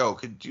was like, yo,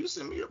 could you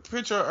send me a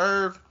picture of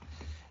Irv?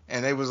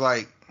 And they was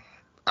like,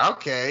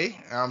 okay.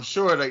 And I'm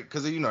sure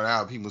because you know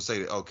how people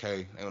say that,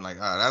 okay. They were like,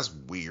 oh, that's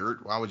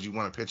weird. Why would you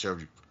want a picture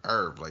of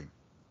Irv? Like,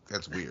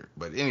 that's weird.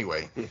 But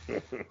anyway,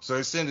 so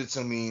they sent it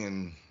to me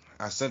and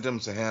I sent them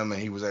to him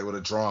and he was able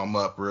to draw them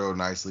up real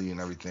nicely and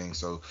everything.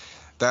 So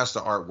that's the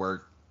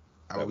artwork.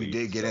 We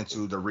did get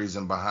into the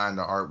reason behind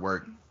the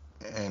artwork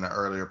in an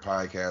earlier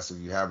podcast. If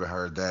you haven't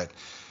heard that,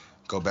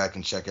 go back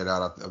and check it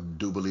out. I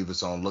do believe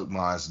it's on Look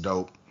Mine's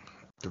Dope,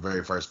 the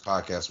very first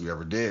podcast we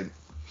ever did.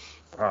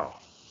 Wow.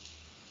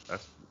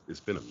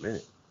 It's been a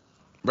minute.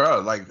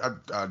 Bro, like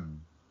I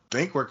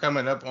think we're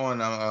coming up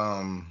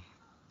on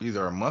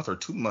either a month or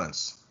 2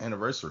 months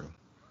anniversary.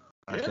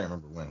 I can't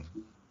remember when.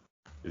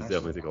 It's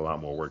definitely take a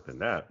lot more work than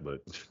that,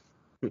 but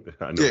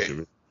I know what you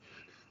mean.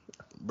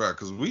 Bro,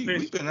 because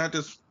we've been at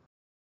this.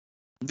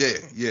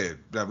 Yeah,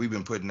 that we've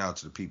been putting out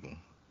to the people,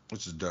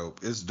 which is dope.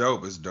 It's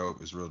dope.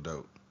 It's real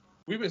dope.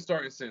 We've been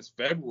starting since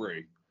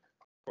February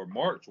or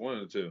March, one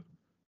of the two.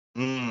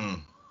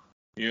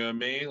 You know what I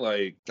mean?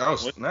 Like,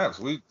 snaps.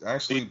 We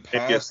actually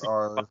passed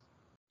our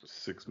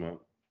 6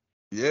 months.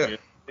 Yeah.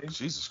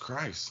 Jesus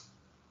Christ.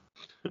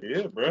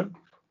 Yeah, bro.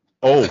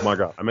 Oh my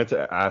God. I meant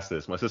to ask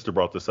this. My sister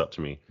brought this up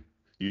to me.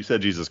 You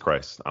said Jesus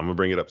Christ. I'm going to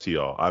bring it up to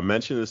y'all. I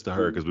mentioned this to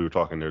her because we were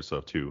talking nerd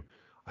stuff too.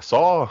 I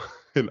saw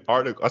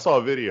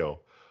a video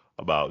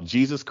about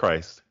Jesus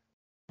Christ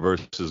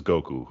versus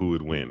Goku, who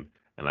would win.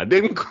 And I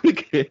didn't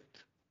click it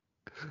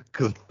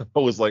because I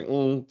was like,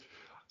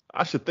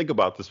 I should think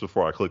about this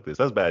before I click this.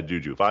 That's bad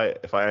juju.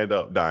 If I end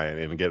up dying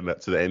and getting up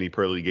to the any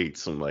pearly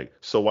gates, I'm like,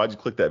 so why'd you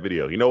click that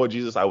video? You know what,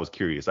 Jesus? I was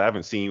curious. I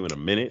haven't seen you in a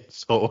minute.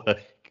 So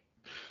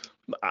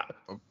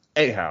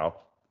anyhow,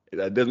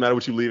 it doesn't matter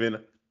what you believe in.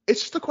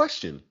 It's just a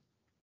question.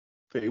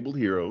 Fabled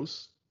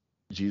Heroes,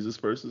 Jesus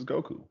versus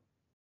Goku.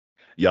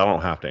 Y'all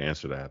don't have to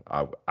answer that.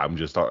 I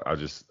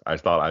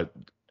thought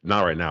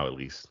not right now at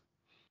least.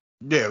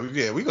 Yeah,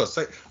 we gonna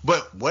say.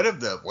 But what if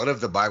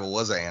the Bible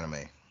was an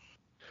anime?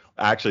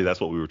 Actually,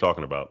 that's what we were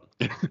talking about.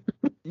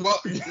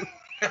 Well,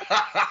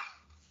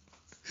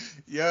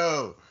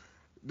 yo,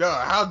 no,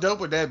 how dope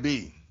would that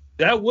be?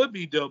 That would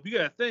be dope. You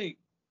gotta think,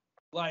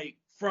 like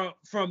from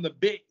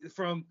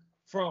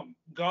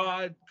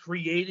God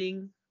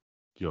creating.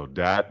 Yo,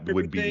 that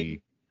would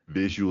be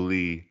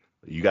visually.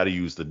 You got to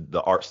use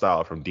the art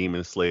style from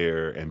Demon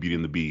Slayer and Beauty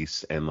and the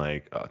Beast and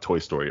like Toy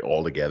Story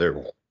all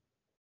together.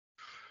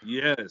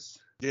 Yes.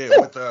 Yeah,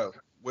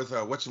 with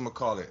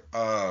whatchamacallit?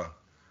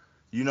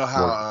 You know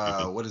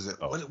how what is it?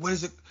 Oh. What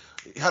is it?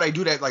 How they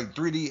do that like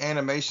 3D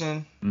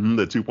animation? Mm-hmm,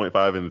 the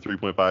 2.5 and the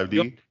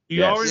 3.5D.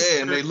 Yes.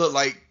 Yeah, and they look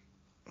like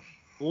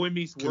Boy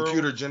Meets World.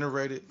 Computer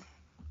generated.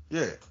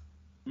 Yeah.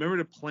 Remember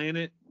the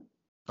planet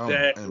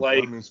that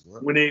like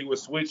when they would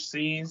switch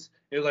scenes,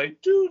 it was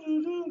like doo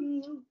doo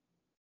doo doo.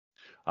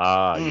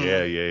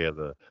 Yeah.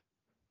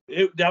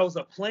 That was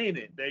a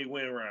planet they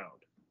went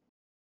around.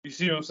 You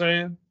see what I'm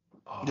saying?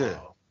 Yeah.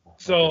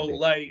 So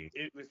like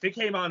if it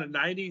came out in the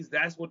 90s,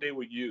 that's what they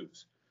would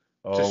use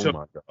to show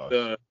my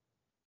gosh.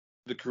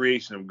 the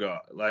creation of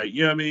God. Like,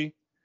 you know what I mean?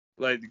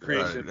 Like the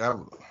creation.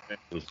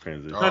 Let's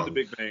transition. Not the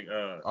Big Bang.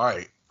 All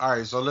right.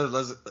 So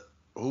let's.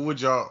 Who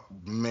would y'all,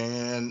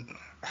 man?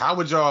 How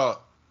would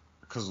y'all?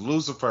 Because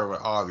Lucifer would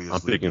obviously.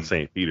 I'm picking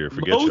Saint Peter.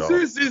 Forget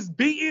Moses is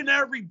beating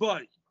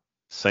everybody.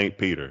 Saint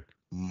Peter.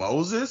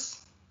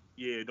 Moses?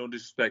 Yeah, don't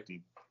disrespect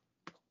him.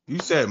 You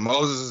said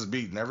Moses is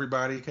beating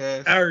everybody,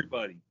 Cass?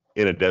 Everybody.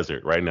 In a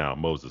desert right now.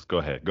 Moses, go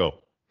ahead.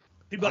 Go.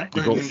 He like,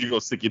 you gonna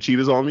stick your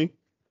cheetahs on me?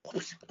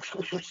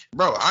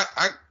 Bro,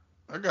 I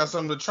got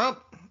something to trump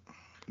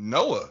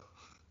Noah.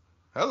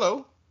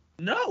 Hello.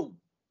 No.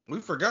 We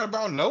forgot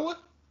about Noah?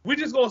 We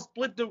just gonna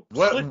split the.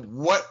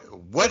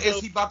 What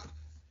is he about?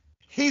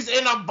 He's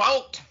in a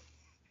boat.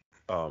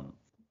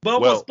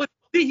 But we'll split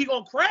the sea, he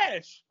gonna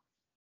crash.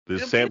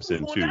 There's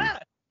Samson too.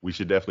 We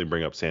should definitely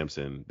bring up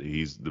Samson.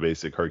 He's the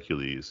basic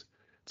Hercules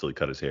until he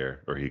cut his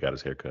hair, or he got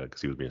his hair cut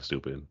because he was being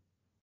stupid.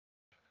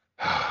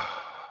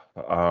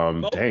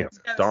 Damn,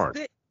 darn.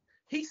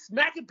 He's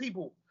smacking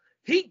people.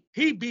 He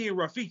being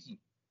Rafiki.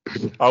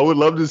 I would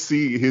love to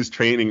see his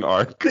training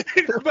arc.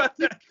 Think about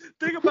that.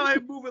 Think about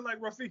him moving like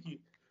Rafiki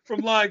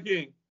from Lion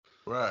King.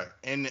 Right.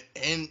 And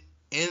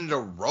in the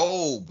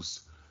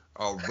robes.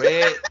 A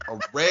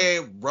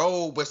red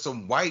robe with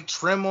some white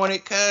trim on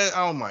it, cuz.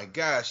 Oh my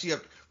gosh.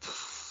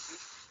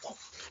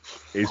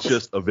 It's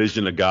just a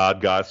vision of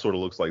God. God sort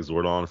of looks like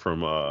Zordon from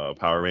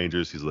Power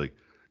Rangers. He's like,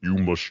 you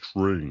must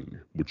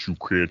train, but you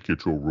can't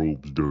get your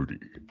robes dirty.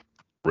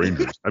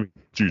 Rangers, I mean,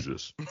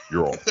 Jesus,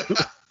 you're all.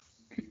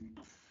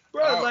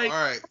 Bro, all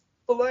right.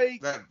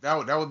 Like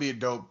that would be a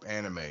dope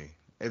anime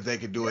if they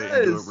could do it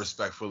and do it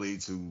respectfully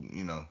to,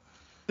 you know.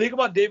 Think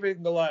about David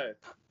and Goliath.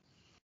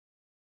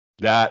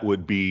 That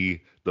would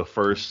be the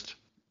first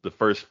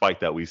fight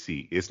that we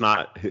see. It's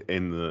not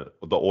in the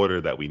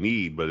order that we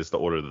need, but it's the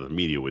order that the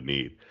media would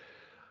need.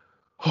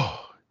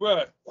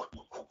 Right.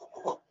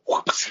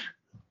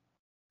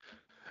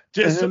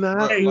 Just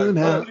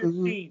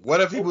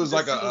what if he was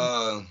like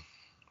an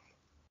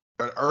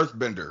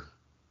earthbender?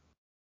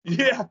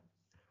 Yeah.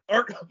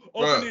 Open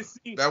this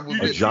scene. That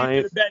would be a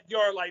giant in the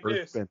backyard like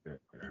this.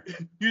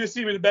 You just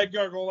see him in the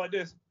backyard going like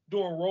this,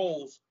 doing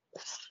rolls.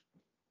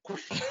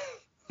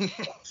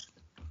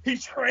 He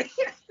trained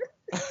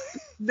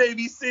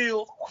Navy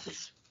SEAL.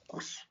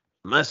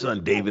 My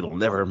son David will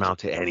never amount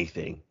to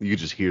anything. You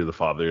just hear the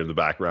father in the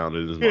background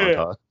in his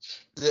montage.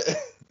 Yeah.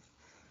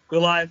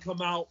 Goliath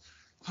come out.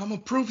 I'm gonna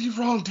prove you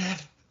wrong,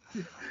 Dad.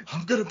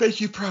 I'm gonna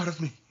make you proud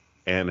of me.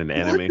 And in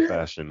anime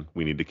fashion,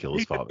 we need to kill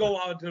his father. He could go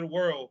out into the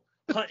world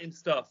hunting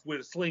stuff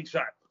with a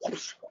slingshot.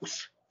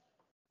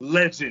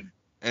 Legend.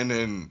 And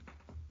then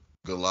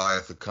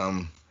Goliath would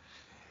come.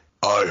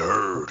 I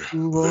heard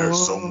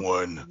there's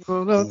someone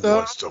who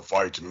wants to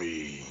fight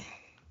me.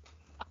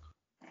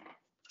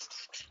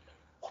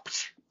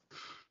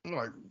 I'm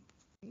like,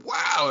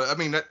 wow. I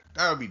mean, that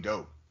would be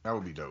dope. That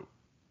would be dope.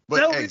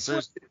 But hey,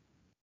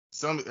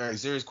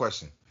 serious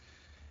question.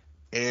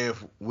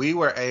 If we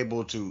were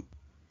able to,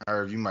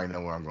 or you might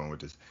know where I'm going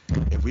with this.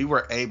 If we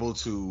were able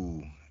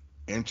to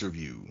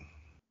interview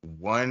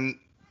one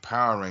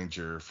Power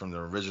Ranger from the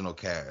original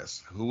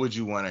cast, who would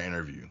you want to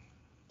interview?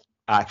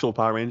 Actual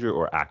Power Ranger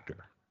or actor?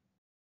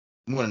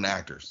 One of the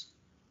actors.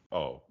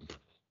 Oh.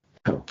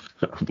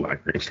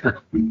 Black Ranger.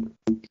 You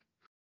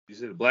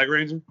said Black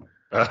Ranger?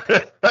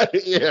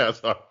 Yeah.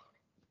 So,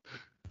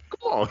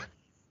 come on.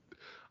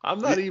 I'm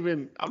not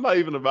even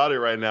about it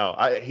right now.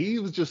 He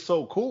was just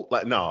so cool.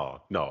 Like,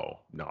 no.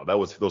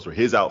 Those were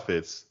his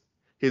outfits,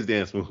 his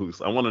dance moves.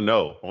 I want to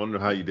know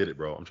how you did it,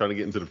 bro. I'm trying to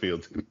get into the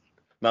field too.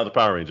 Not the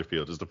Power Ranger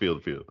field, just the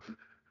field.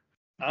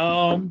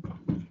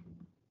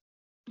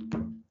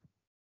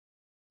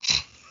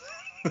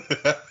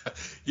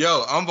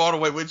 Yo, I'm all the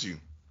way with you.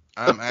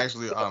 I'm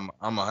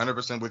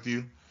 100% with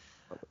you.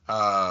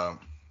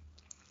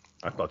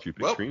 I thought you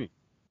picked Trini.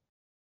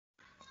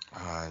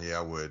 Yeah,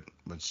 I would.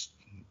 Which,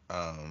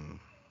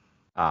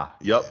 Yep,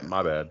 yeah.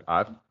 my bad.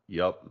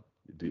 Yep,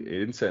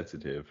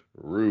 insensitive,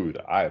 rude.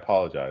 I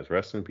apologize.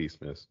 Rest in peace,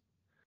 miss.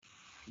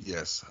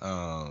 Yes.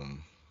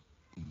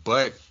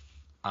 But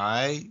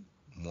I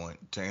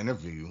want to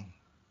interview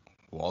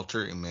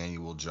Walter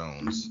Emmanuel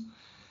Jones,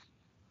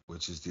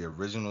 which is the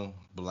original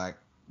Black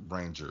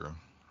Ranger,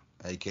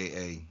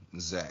 aka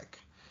Zach.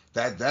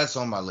 That's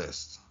on my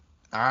list.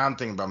 I'm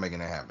thinking about making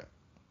that happen.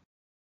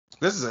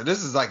 This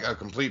is like a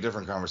complete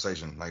different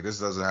conversation. Like this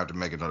doesn't have to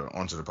make it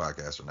onto the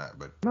podcast or not.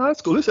 But No, that's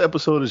cool. This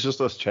episode is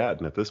just us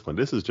chatting at this point.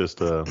 This is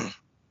just a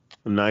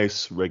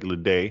nice regular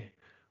day.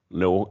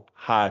 No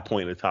high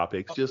pointed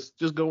topics.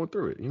 Just going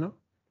through it, you know?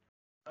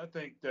 I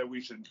think that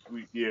we should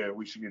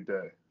get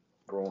that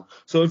going.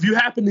 So if you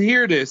happen to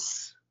hear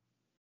this,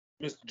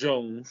 Mr.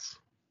 Jones,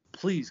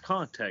 please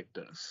contact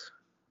us.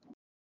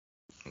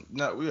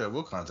 no, yeah,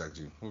 we'll contact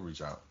you. We'll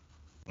reach out.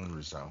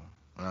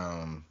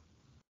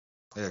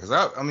 Yeah, because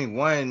I mean,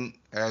 one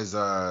as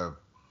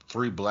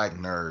three black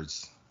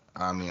nerds.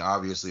 I mean,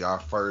 obviously, our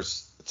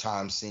first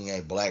time seeing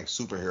a black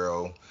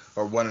superhero,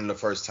 or one of the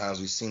first times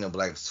we've seen a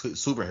black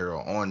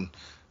superhero on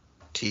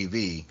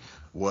TV,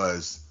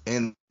 was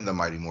in the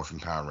Mighty Morphin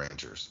Power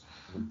Rangers.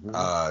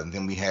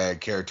 Then we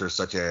had characters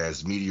such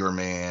as Meteor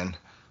Man,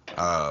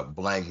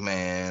 Blank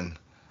Man.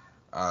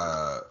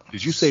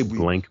 Did you say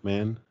Blank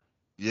Man?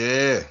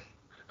 Yeah.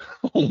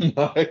 Oh my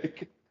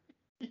God.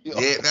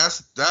 Yeah,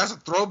 that's a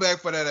throwback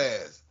for that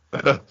ass.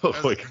 Oh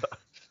my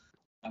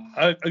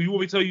God. You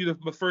want me to tell you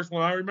the first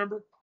one I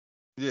remember?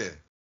 Yeah.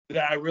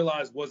 That I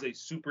realized was a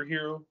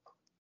superhero.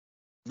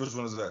 Which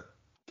one is that?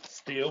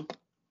 Steel.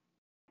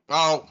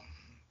 Oh,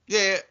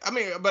 yeah. I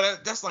mean,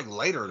 but that's like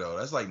later though.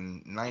 That's like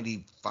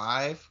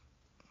 95,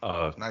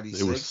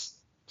 96. It was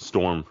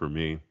Storm for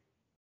me.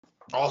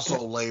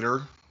 Also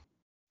later.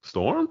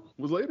 Storm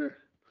was later?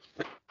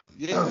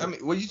 Yeah. I mean,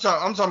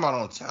 I'm talking about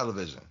on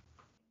television.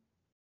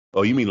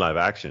 Oh, you mean live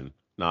action?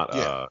 Not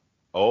Yeah.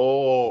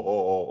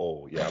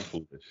 Oh. Yeah, I'm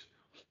foolish.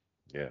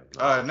 Yeah.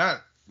 No.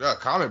 Not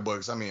comic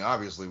books. I mean,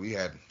 obviously we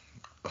had.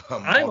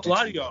 I ain't gonna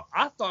lie to y'all.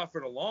 I thought for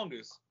the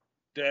longest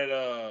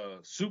that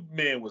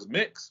Superman was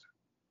mixed.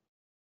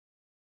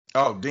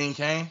 Oh, Dean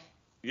Cain?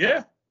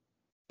 Yeah.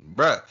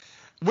 Bruh.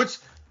 Which,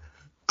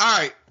 all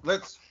right,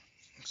 let's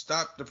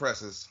stop the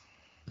presses.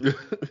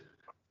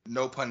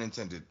 No pun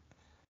intended.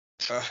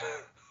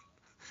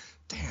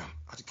 Damn,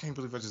 I can't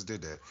believe I just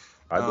did that.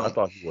 I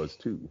thought he was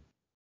too.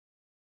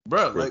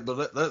 Bro, like,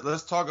 but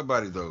let's talk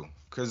about it though,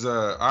 because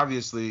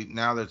obviously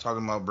now they're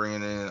talking about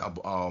bringing in a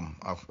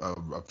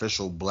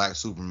official Black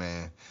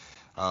Superman.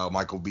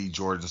 Michael B.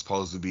 Jordan is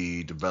supposed to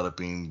be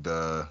developing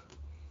the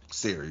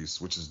series,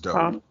 which is dope.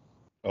 Huh?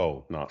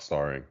 Oh, not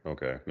starring.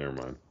 Okay, never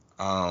mind.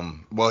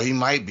 Well, he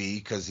might be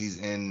because he's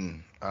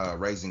in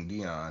Raising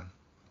Dion,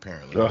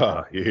 apparently.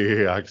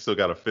 Yeah, I still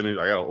gotta finish.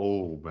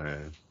 Oh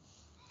man.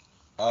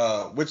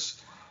 Which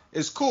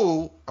is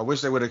cool. I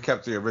wish they would have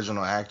kept the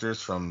original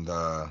actors from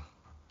the.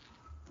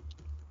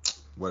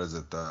 What is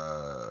it?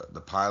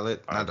 The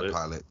pilot? Not the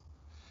pilot.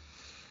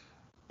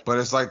 But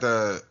it's like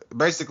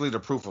basically the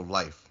proof of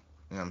life.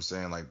 You know what I'm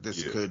saying? Like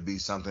this could be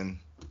something.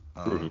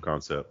 Proof of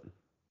concept.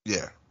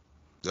 Yeah.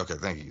 Okay,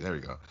 thank you. There we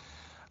go.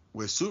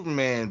 With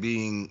Superman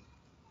being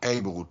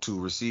able to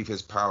receive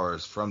his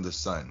powers from the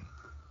sun,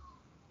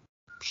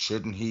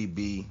 shouldn't he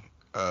be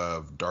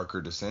of darker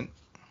descent?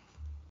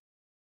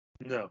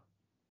 No.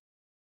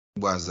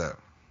 Why is that?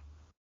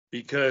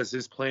 Because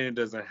his planet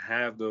doesn't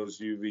have those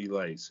UV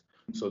lights.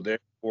 So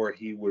therefore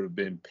he would have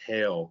been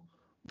pale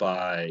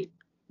by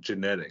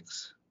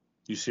genetics.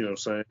 You see what I'm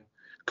saying?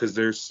 Because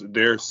their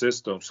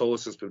solar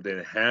system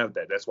didn't have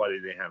that. That's why they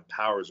didn't have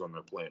powers on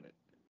their planet.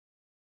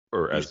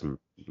 Or as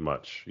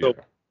much. So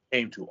Yeah.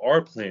 came to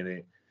our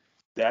planet,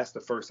 that's the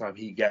first time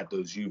he got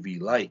those UV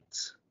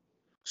lights.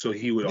 So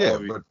he would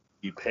always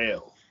be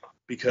pale.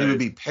 Because he would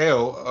be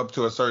pale up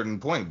to a certain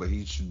point, but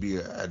he should be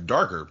a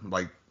darker,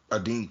 like a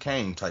Dean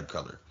Cain type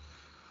color.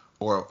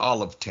 Or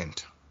olive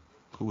tint.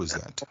 Who is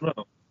that?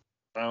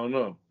 I don't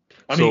know.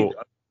 I mean,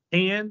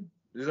 tan?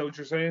 Is that what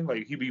you're saying?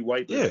 Like he'd be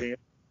white but tan?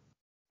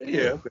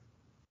 Yeah. Okay.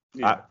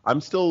 Yeah.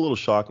 I'm still a little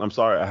shocked. I'm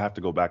sorry, I have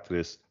to go back to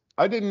this.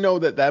 I didn't know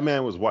that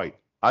man was white.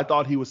 I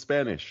thought he was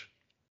Spanish.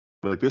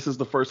 Like this is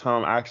the first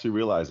time I'm actually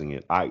realizing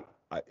it. I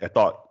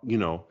thought,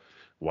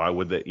 why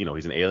would that?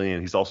 He's an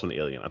alien. He's also an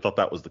alien. I thought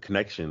that was the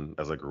connection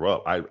as I grew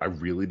up. I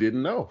really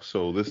didn't know.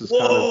 So this is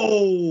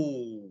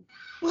Whoa.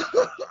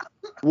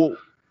 Well,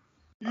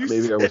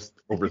 maybe I was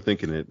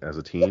overthinking it as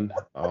a teen.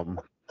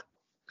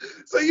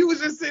 So you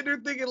was just sitting there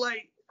thinking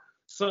like,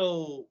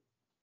 so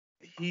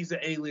he's an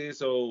alien,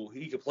 so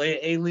he could play an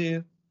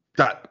alien?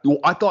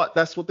 I thought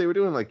that's what they were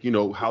doing. Like,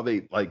 how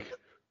they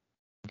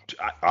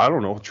I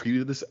don't know,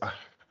 treated this.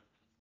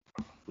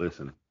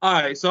 Listen. All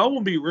right, so I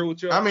won't be real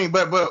with you. I mean,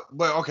 but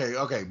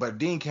okay, but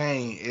Dean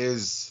Cain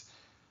is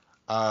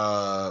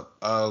of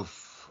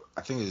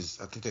I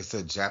think they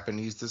said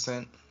Japanese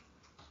descent.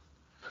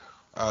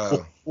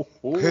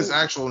 His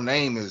actual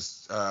name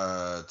is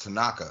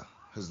Tanaka.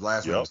 His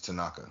last name is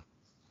Tanaka.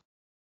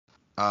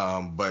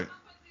 But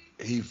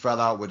he fell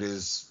out with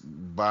his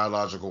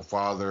biological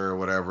father or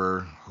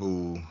whatever,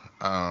 who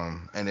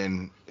and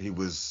then he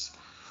was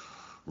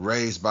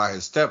raised by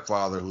his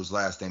stepfather, whose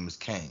last name is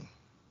Kane.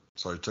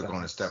 So he took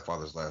on his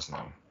stepfather's last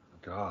name.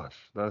 Gosh,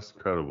 that's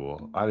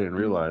incredible. I didn't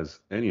realize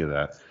any of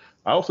that.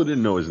 I also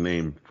didn't know his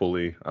name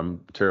fully.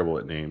 I'm terrible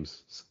at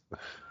names.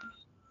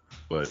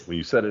 But when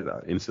you said it,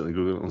 I instantly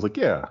Googled it. I was like,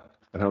 yeah.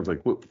 And I was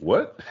like,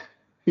 what?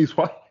 He's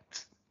white?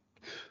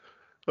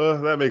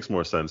 That makes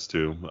more sense,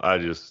 too.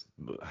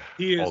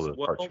 He all is the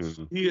Welsh. cartoons.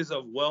 He is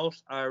of Welsh,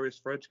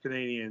 Irish, French,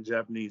 Canadian, and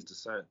Japanese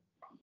descent.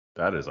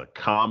 That is a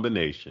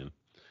combination.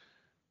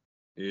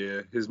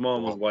 Yeah, his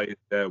mom was white, his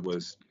dad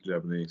was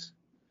Japanese.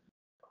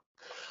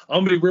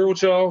 I'm gonna be real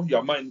with y'all.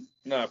 Y'all might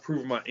not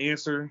approve of my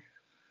answer.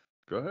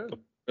 Go ahead. I'm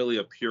really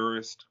a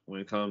purist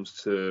when it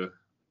comes to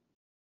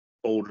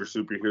older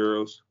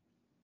superheroes.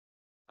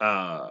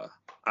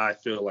 I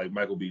feel like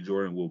Michael B.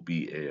 Jordan will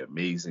be an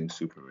amazing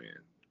Superman.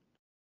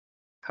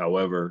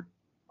 However,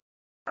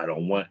 I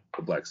don't want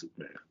a black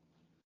Superman.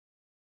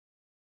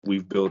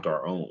 We've built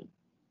our own.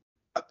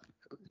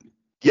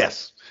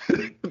 Yes.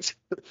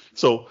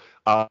 So,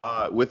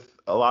 with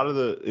a lot of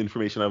the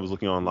information I was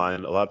looking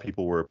online, a lot of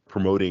people were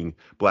promoting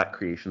black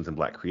creations and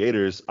black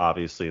creators,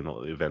 obviously, in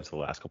the events of the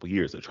last couple of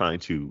years. They're trying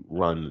to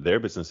run their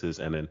businesses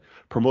and then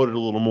promote it a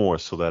little more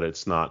so that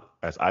it's not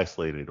as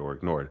isolated or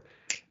ignored.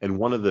 And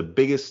one of the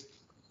biggest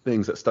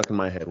things that stuck in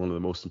my head, one of the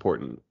most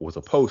important, was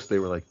a post. They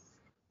were like,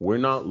 we're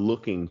not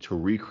looking to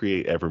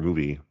recreate every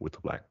movie with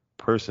a black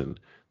person.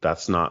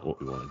 That's not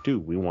what we want to do.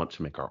 We want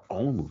to make our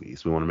own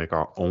movies. We want to make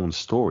our own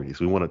stories.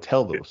 We want to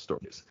tell those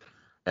stories.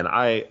 And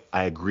I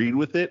agreed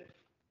with it.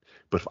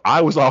 But if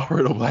I was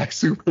offered a black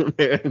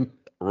Superman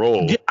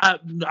role,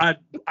 yeah,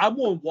 I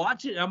won't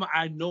watch it.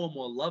 I know I'm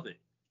gonna love it.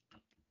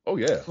 Oh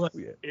yeah. But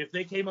if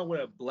they came up with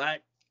a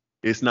black,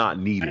 it's not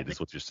needed, is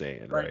what you're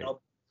saying, right?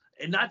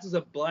 And not just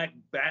a black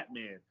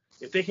Batman.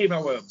 If they came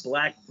out with a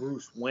black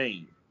Bruce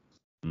Wayne.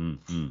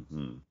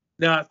 Mm-hmm.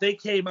 Now, if they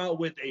came out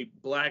with a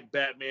black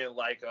Batman,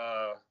 like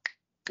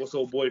what's the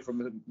old boy from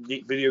the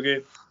video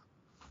game?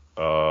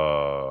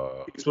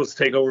 He's supposed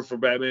to take over for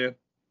Batman.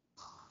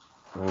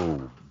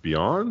 Oh,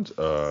 Beyond?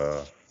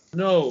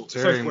 No.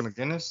 Terry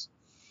McGinnis?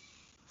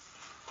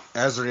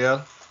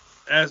 Azrael.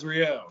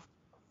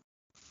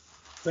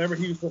 Remember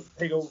he was supposed to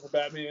take over for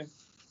Batman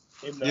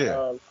in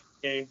the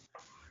game?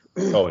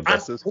 Oh,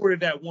 Injustice? I supported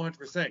that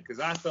 100% because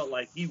I felt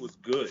like he was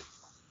good.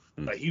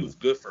 Mm-hmm. Like, he was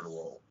good for the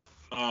role.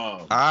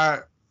 Go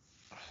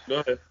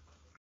ahead.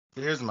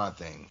 Here's my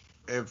thing.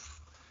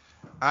 If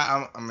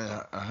I'm in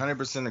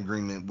 100%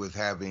 agreement with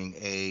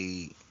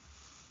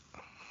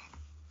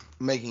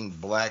making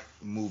black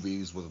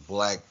movies with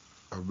black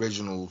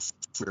original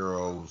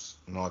heroes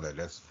and all that.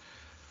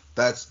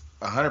 That's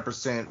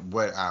 100%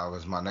 what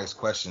was my next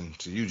question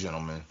to you,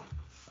 gentlemen.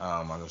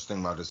 I was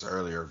thinking about this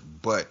earlier,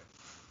 but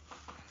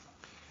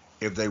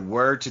if they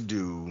were to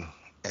do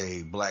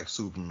a black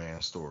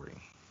Superman story,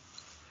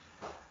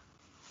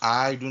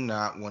 I do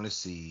not want to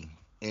see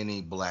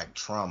any black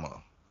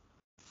trauma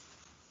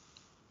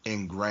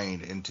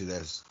ingrained into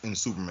this in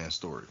Superman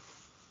story.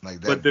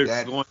 Like that. But there's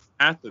going to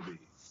have to be.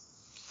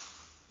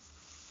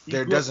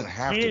 There doesn't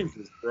have Kansas, to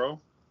be, bro.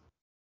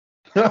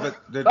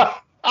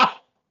 But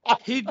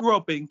he grew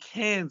up in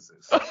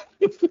Kansas.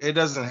 It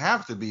doesn't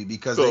have to be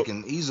because they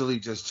can easily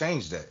just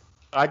change that.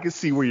 I can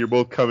see where you're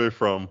both coming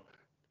from.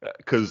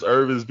 Because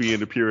Irvin's being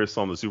the purist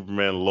on the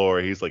Superman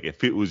lore. He's like,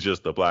 if it was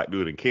just a black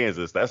dude in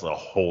Kansas, that's a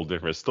whole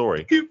different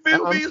story. You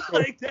feel me?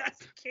 Like, that's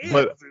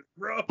Kansas,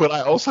 bro. But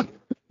I also,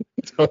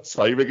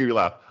 sorry, you're making me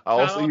laugh. I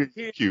also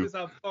hear you.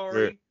 I'm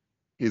sorry.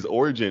 His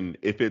origin,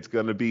 if it's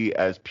going to be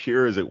as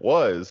pure as it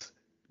was,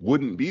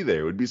 wouldn't be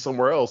there. It would be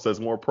somewhere else that's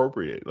more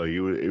appropriate. Like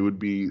it would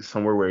be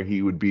somewhere where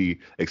he would be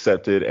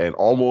accepted and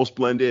almost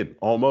blend in,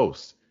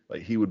 almost.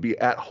 Like he would be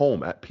at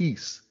home, at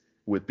peace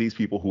with these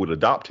people who would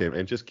adopt him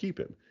and just keep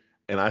him.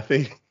 And I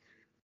think,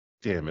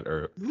 damn it,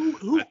 Irv.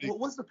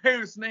 What's the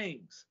parents'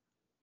 names?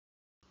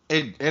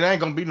 It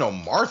ain't gonna be no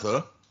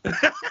Martha.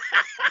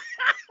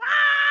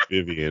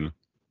 Vivian.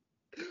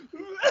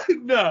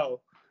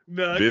 No,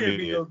 Vivian. It can't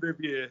be no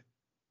Vivian.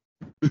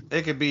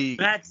 It could be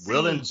Maxine.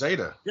 Will and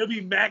Jada. It'll be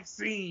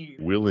Maxine.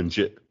 Will and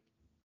Jada.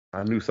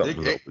 I knew something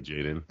was up with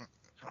Jaden.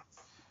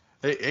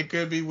 It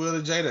could be Will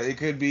and Jada. It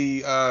could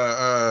be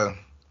not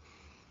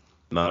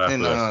after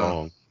that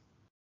song.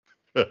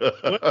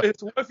 What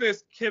if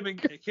it's Kim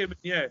and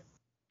Ye?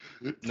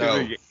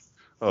 No.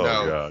 Oh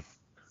no. God.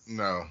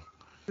 No.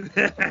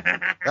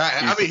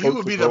 I mean, he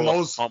would be the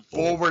most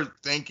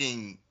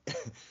forward-thinking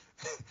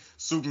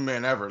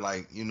Superman ever.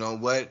 Like, you know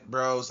what,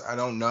 bros? I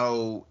don't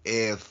know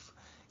if,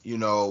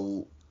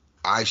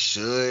 I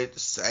should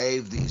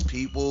save these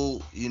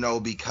people,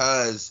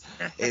 because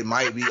it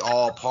might be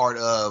all part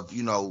of,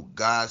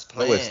 God's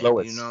plan.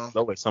 Lois,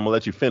 I'm gonna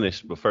let you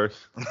finish, but first.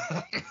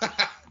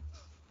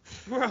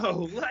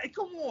 Bro, like,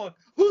 come on.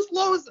 Who's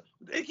Lois?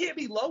 It can't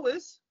be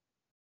Lois.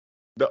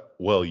 No,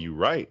 well, you're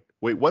right.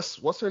 Wait,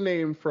 what's her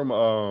name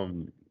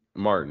from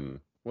Martin?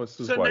 What's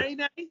his wife?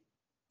 Shanae?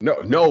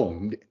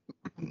 No,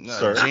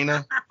 sir.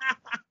 Gina.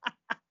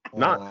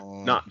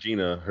 Not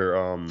Gina. Her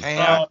Pam.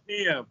 Pam.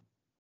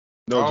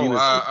 No,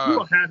 Gina. You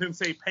don't have him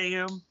say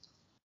Pam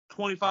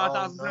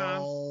 25,000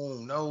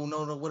 times.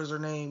 No. What is her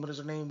name?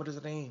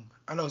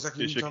 I know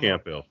exactly who you're Tisha talking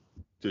Campbell.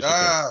 about.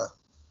 Ah.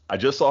 I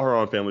just saw her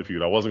on Family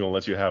Feud. I wasn't gonna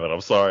let you have it.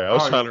 I'm sorry. I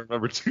was trying to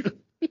remember too.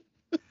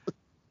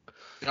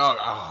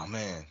 Oh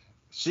man.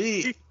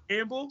 Tisha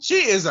Campbell. She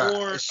is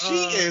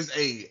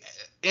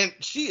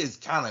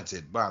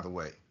talented, by the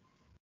way.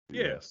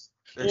 Yes.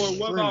 Or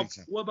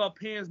what about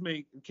Pam's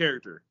main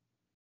character?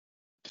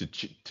 To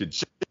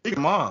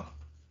mom.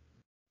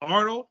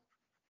 Arnold?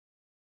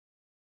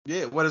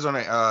 Yeah, what is her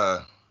name?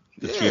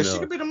 She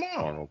could be the mom.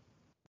 Arnold.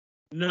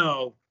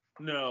 No.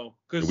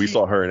 Because we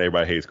saw her and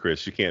Everybody Hates Chris.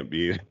 She can't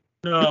be.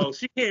 No,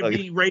 she can't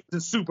be raising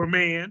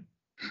Superman.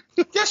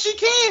 Yes, she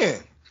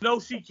can. No,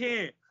 she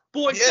can't.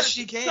 Boy,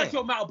 she can. Shut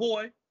your mouth,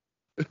 boy.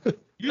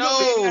 You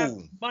don't have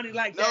money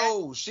like that.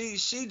 No, she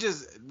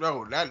just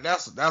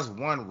that's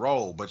one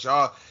role, but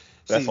y'all.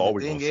 That's all the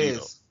thing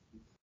is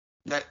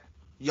that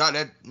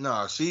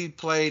y'all she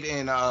played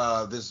in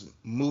this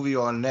movie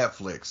on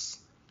Netflix.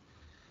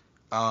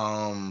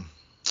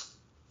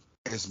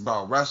 It's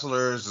about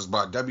wrestlers, it's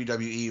about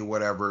WWE or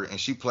whatever, and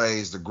she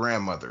plays the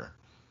grandmother,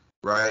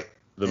 right?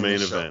 The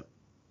main event.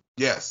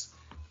 Yes,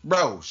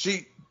 bro.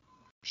 She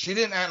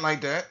didn't act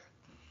like that.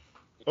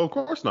 Of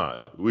course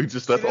not.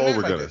 That's all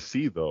we're gonna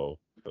see though.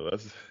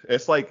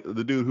 It's like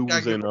the dude who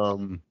was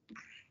in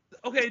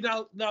Okay,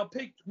 now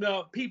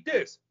peep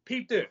this.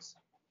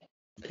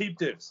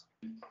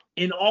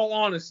 In all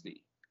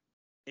honesty,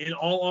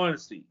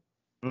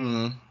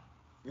 mm-hmm.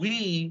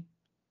 we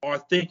are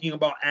thinking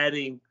about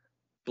adding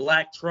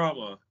black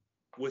trauma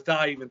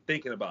without even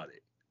thinking about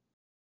it.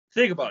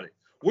 Think about it.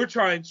 We're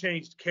trying to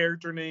change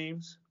character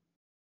names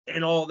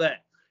and all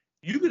that.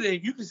 You can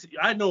see.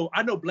 I know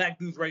black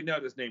dudes right now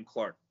that's named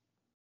Clark.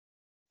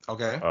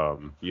 Okay.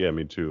 Yeah,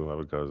 me too. I have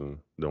a cousin.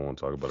 Don't want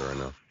to talk about it right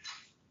now.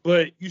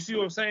 But you see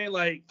what I'm saying?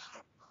 Like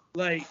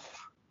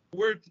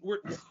we're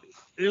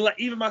like,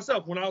 even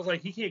myself, when I was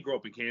like, he can't grow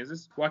up in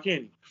Kansas. Why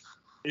can't he?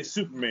 It's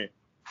Superman.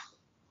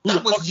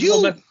 That was you.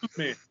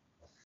 Superman?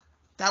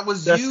 That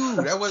was you.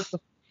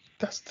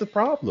 That's the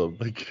problem.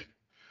 Like,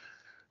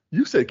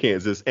 you said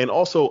Kansas, and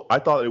also I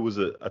thought it was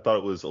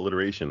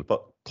alliteration.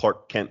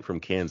 Clark Kent from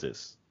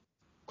Kansas.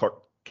 Clark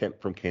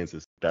Kent from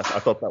Kansas. I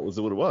thought that was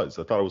what it was.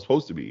 I thought it was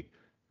supposed to be.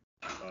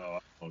 I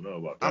don't know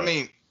about that. I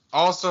mean,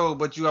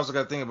 but you also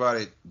got to think about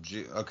it.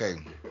 Okay,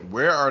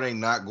 where are they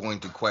not going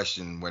to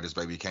question where this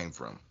baby came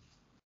from?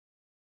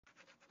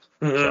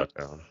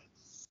 Shutdown.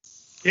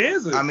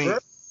 Kansas. I mean,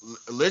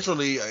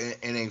 literally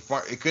in a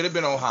farm. It could have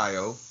been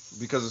Ohio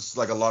because it's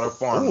like a lot of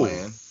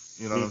farmland.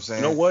 You know what I'm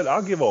saying? You know what?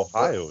 I'll give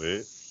Ohio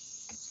it.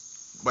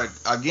 But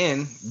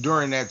again,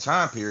 during that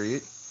time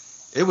period,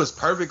 it was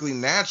perfectly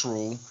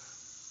natural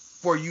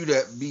for you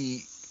to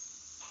be,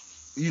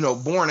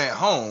 born at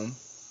home,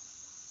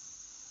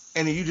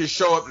 and then you just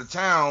show up to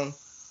town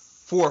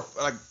for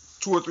like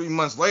 2 or 3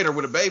 months later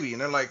with a baby,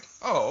 and they're like,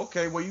 "Oh,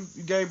 okay, well you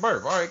gave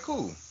birth. All right,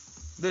 cool.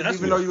 Didn't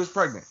even know you was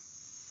pregnant."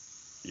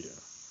 Yeah.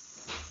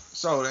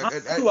 So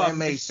that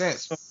made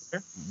sense.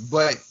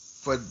 But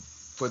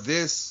for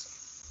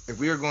this, if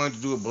we are going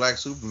to do a black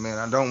Superman,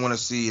 I don't want to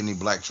see any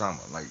black trauma.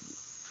 Like,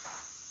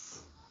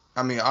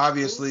 I mean,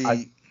 obviously,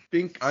 I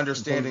think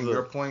understanding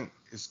your point,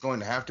 it's going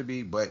to have to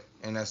be, but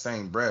in that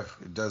same breath,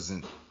 it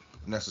doesn't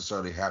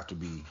necessarily have to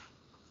be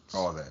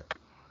all that.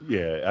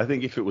 Yeah, I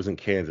think if it was in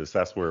Kansas,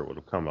 that's where it would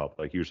have come up.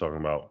 Like you were talking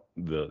about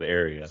the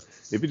area.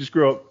 If you just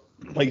grew up,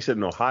 like you said,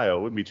 in Ohio,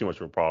 it wouldn't be too much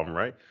of a problem,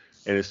 right?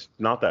 And it's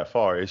not that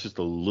far. It's just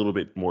a little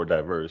bit more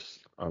diverse.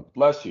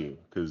 Bless you,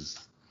 because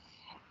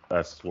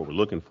that's what we're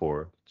looking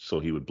for. So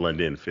he would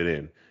blend in, fit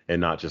in, and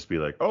not just be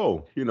like,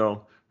 oh,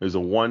 there's a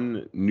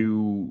one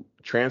new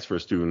transfer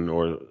student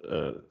or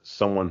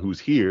someone who's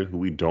here who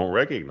we don't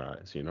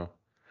recognize,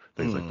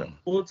 things like that.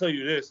 We'll tell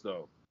you this,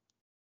 though.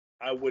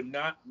 I would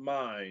not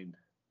mind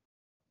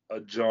a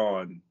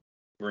John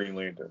Green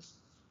Lantern.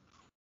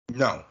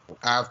 No,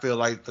 I feel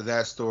like for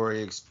that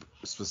story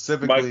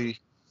specifically.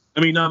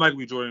 Not Michael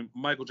B. Jordan,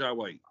 Michael Jai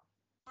White.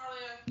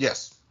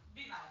 Yes.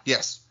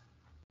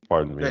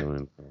 Pardon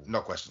me.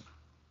 No question.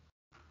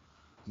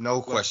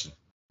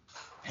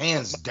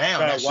 Hands down,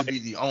 that should be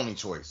the only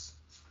choice.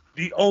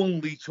 The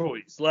only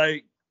choice.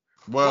 Like,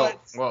 well,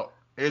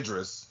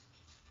 Idris.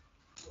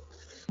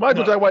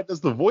 Michael Jai White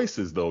does the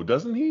voices, though,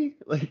 doesn't he?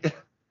 Like,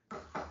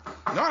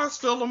 no, that's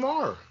Phil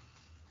Lamar.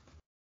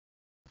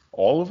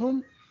 All of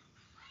them?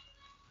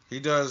 He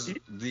does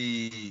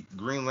the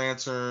Green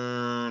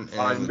Lantern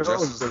and the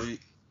Justice League.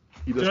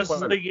 He does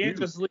Justice League and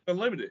Justice League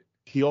Unlimited.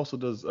 He also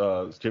does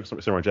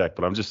Samurai Jack,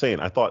 but I'm just saying,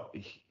 I thought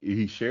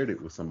he shared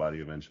it with somebody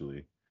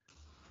eventually.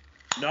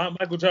 Not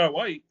Michael Jai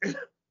White.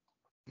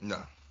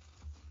 No.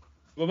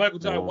 But Michael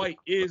Jai White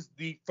is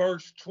the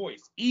first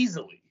choice,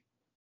 easily.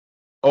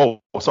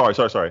 Oh, sorry.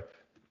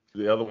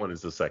 The other one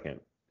is the second.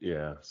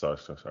 Yeah, sorry.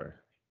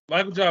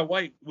 Michael Jai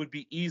White would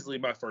be easily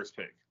my first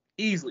pick.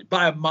 Easily,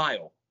 by a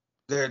mile.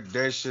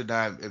 There should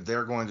not, if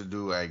they're going to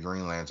do a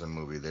Green Lantern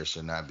movie, there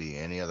should not be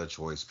any other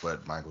choice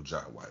but Michael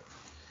Jai White.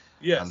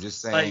 Yes. I'm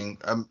just saying,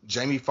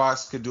 Jamie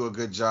Foxx could do a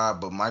good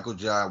job, but Michael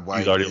Jai White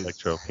He's already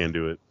Electro, can't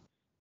do it.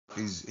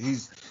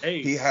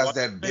 He has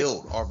that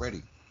build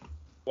already.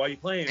 While you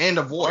playing, and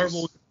a voice.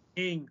 Marvel is the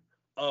king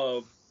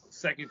of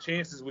second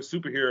chances with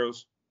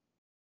superheroes.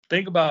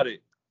 Think about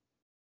it.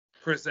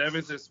 Chris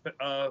Evans is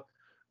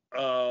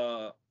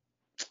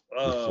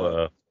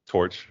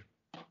Torch.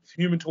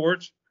 Human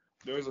Torch.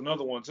 There's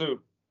another one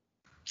too.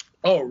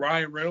 Oh,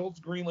 Ryan Reynolds,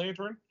 Green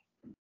Lantern.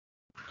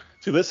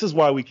 See, this is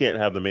why we can't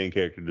have the main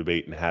character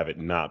debate and have it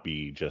not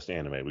be just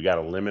anime. We got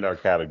to limit our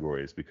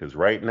categories because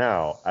right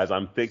now, as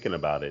I'm thinking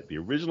about it, the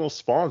original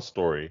Spawn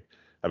story,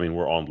 I mean,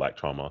 we're on Black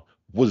Trauma,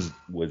 was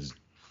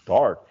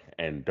dark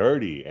and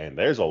dirty, and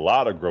there's a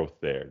lot of growth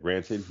there.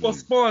 Granted, well,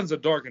 Spawn's a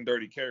dark and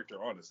dirty character,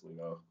 honestly,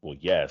 though. Well,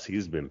 yes,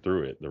 he's been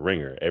through it, the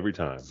ringer, every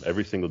time,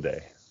 every single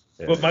day.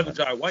 But Michael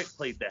Jai White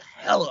played the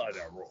hell out of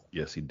that role.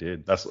 Yes, he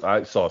did.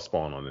 I saw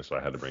Spawn on this, so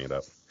I had to bring it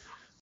up.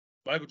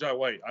 Michael Jai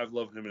White, I've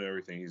loved him in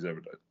everything he's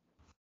ever done.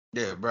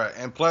 Yeah, bro.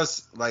 And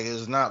plus, like,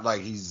 it's not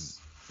like he's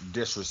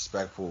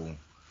disrespectful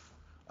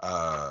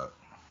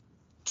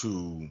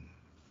to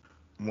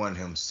one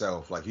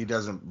himself. Like, he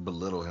doesn't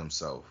belittle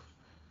himself.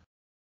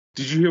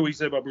 Did you hear what he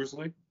said about Bruce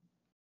Lee?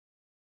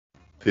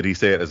 Did he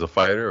say it as a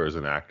fighter or as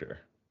an actor?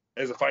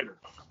 As a fighter.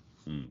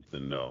 Then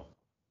no.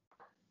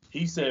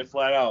 He said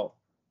flat out,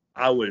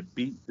 I would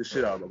beat the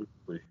shit out of Bruce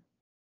Lee.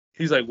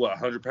 He's like, what,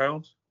 100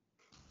 pounds?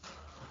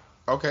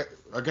 Okay,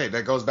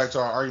 that goes back to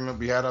our argument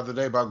we had the other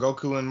day about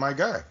Goku and my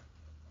guy.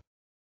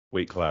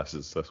 Weight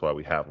classes, that's why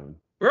we have them.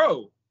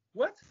 Bro,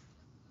 what?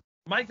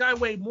 My guy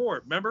weighed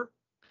more, remember?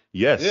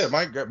 Yes. Yeah,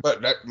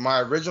 my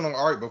original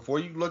argument, before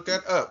you look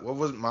that up, what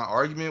was my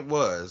argument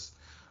was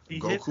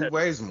Goku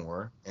weighs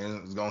more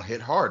and is gonna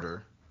hit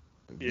harder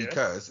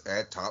because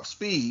at top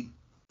speed.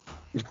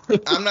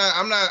 I'm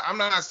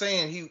not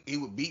saying he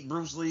would beat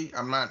Bruce Lee.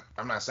 I'm not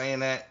saying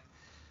that.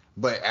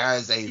 But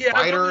as a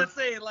fighter, I'm just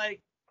saying, like,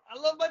 I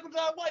love Michael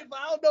Jai White, but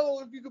I don't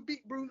know if you could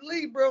beat Bruce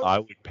Lee, bro. I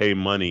would pay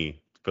money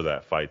for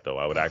that fight, though.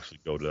 I would actually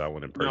go to that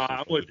one in person. No,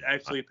 I would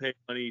actually pay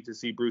money to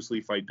see Bruce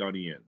Lee fight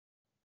Donnie Yen.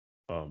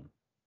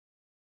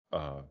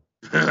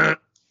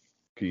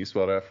 Can you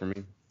spell that for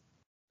me?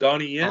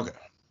 Donnie Yen. Okay.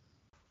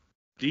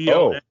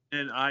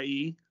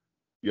 D-O-N-N-I-E.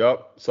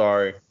 Yup.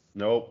 Sorry.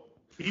 Nope.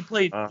 He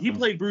played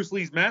Bruce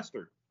Lee's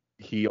master.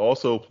 He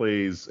also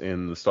plays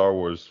in the Star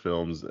Wars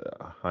films,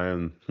 High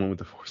on One with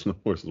the Force and the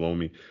Force is One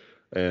with Me.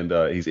 And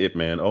he's Ip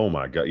Man. Oh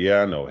my God.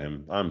 Yeah, I know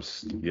him. I'm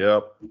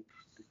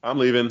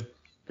leaving.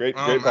 Great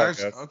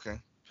podcast. Okay.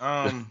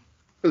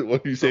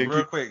 What are you saying?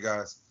 Real quick,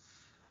 guys.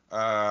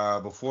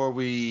 Before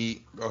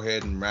we go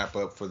ahead and wrap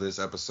up for this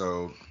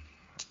episode,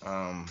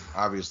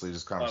 obviously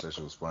this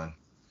conversation was fun.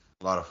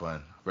 A lot of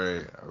fun.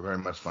 Very, very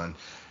much fun.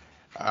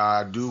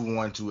 I do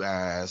want to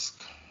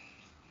ask,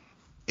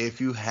 if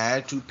you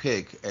had to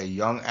pick a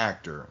young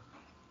actor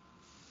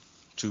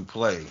to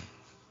play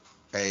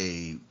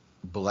a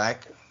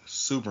black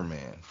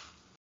Superman,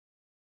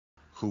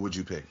 who would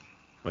you pick?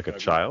 Like a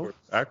child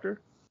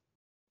actor?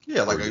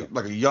 Yeah,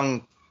 like a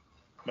young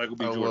Michael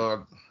B.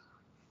 Jordan.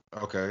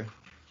 Okay.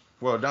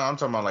 Well, no, I'm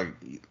talking about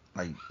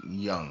like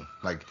young,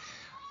 like.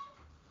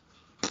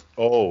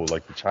 Oh,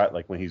 like the child,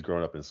 like when he's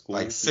growing up in school.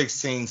 Like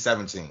 16,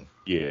 17.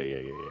 Yeah.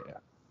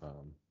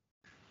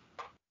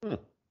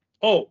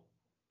 Oh,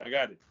 I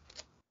got it.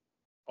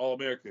 All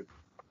American.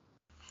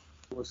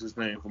 What's his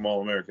name from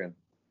All American?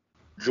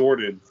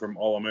 Jordan from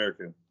All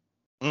American.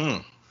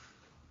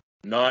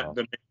 Not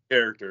the main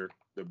character,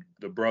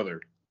 the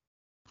brother.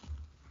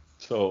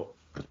 So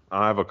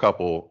I have a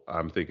couple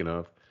I'm thinking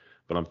of,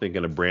 but I'm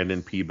thinking of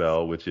Brandon P.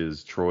 Bell, which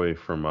is Troy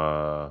from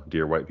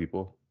Dear White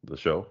People, the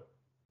show.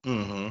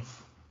 Mm-hmm.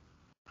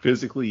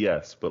 Physically,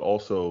 yes, but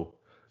also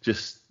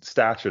just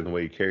stature and the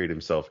way he carried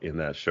himself in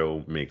that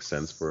show makes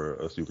sense for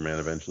a Superman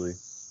eventually.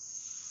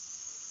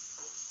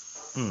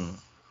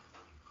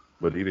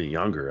 But even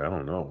younger, I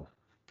don't know.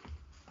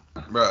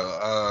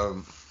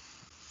 Bro,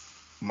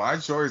 my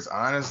choice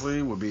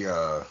honestly would be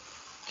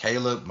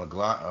Caleb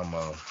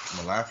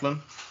McLaughlin.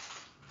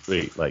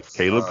 Wait, like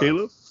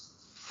Caleb?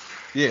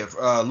 Yeah,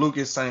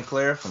 Lucas St.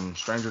 Clair from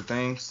Stranger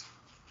Things.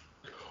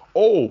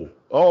 Oh,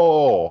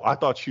 I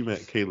thought you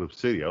meant Caleb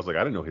City. I was like, I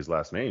didn't know his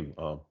last name.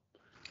 Oh,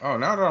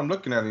 now that I'm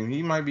looking at him,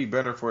 he might be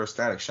better for a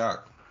Static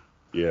Shock.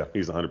 Yeah,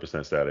 he's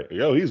 100% static.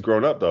 Yo, he's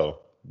grown up though.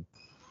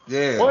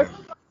 Yeah.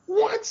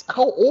 What?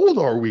 How old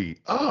are we?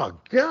 Oh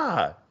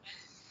God.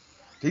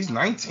 He's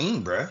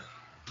 19, bruh.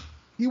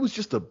 He was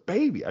just a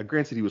baby.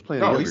 Granted, he was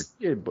playing a younger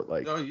kid, but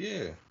like. Oh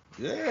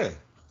yeah.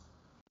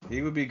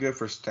 He would be good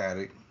for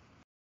Static.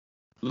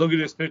 Look at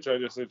this picture I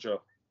just sent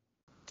y'all.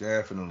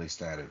 Definitely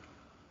Static.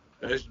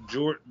 That's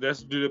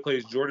the dude that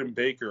plays Jordan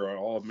Baker on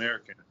All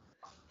American.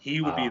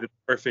 He would be the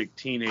perfect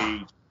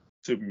teenage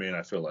Superman,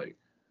 I feel like.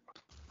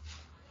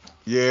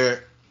 Yeah.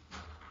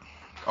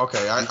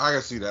 Okay, I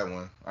can see that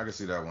one.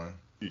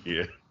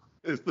 Yeah.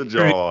 It's the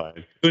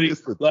jawline.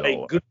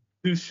 Good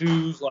two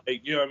shoes,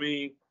 like, you know what I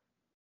mean?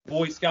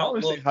 Boy Scout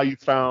look. How you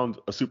found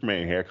a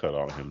Superman haircut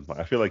on him.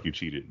 I feel like you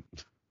cheated.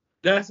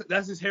 That's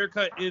his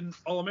haircut in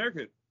All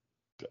American.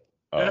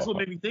 That's what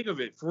made me think of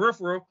it, for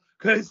real,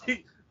 because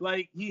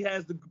he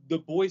has the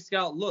Boy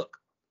Scout look.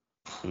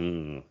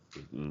 And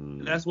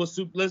that's what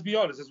let's be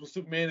honest, that's what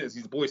Superman is.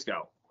 He's a Boy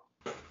Scout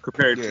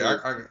compared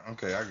to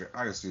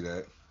I can see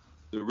that.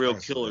 The real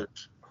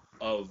killers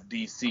of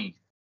DC.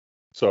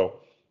 So,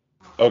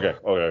 okay.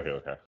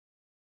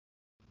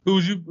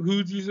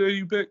 Who'd you say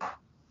you picked?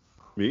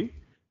 Me?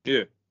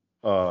 Yeah.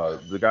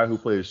 The guy who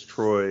plays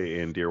Troy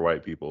in Dear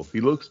White People.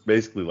 He looks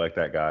basically like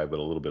that guy, but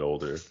a little bit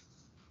older.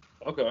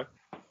 Okay.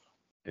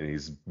 And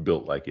he's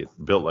built like a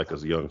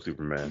young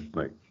Superman,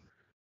 like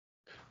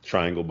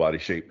triangle body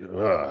shape.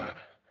 Hold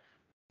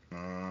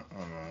on.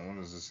 What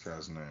is this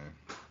guy's name?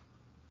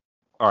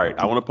 All right,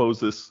 I want to pose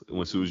this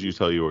as soon as you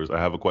tell yours. I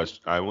have a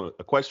question. I want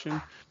a question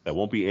that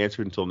won't be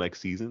answered until next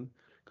season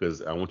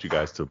because I want you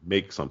guys to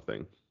make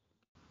something.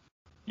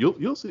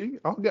 You'll see.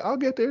 I'll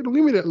get there. Don't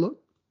give me that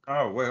look.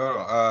 Oh wait, hold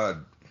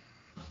on.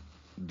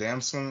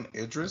 Damson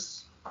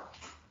Idris.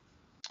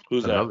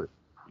 Who's that?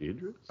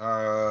 Idris?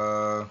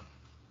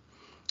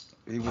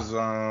 He was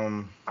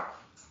on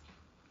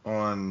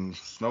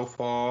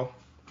Snowfall.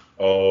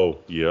 Oh,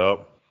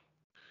 yep.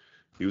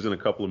 He was in a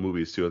couple of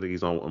movies too. I think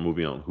he's on a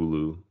movie on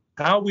Hulu.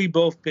 How we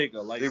both pick a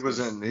light? He was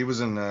in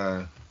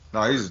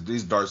no,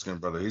 he's dark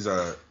skinned brother. He's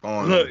on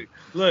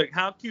Look,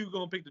 how Q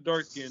gonna pick the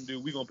dark skinned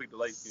dude? We gonna pick the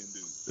light skinned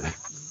dude.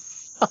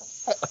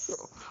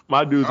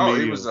 My dude's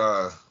medium. He was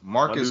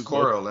Marcus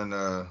Coral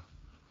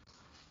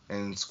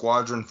in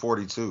Squadron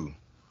 42.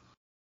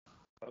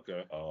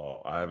 Okay.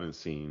 Oh, I haven't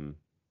seen.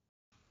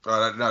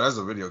 No, that's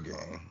a video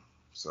game.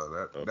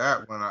 So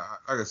that one I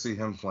can see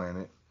him playing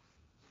it.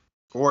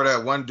 Or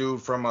that one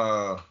dude from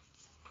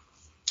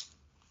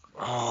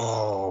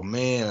oh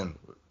man,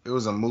 it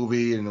was a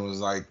movie and it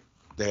was like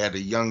they had the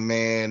young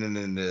man and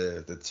then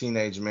the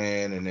teenage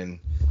man and then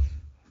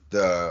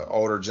the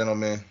older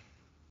gentleman.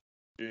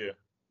 Yeah.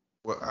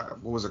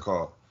 What was it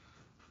called?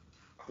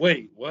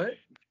 Wait, what?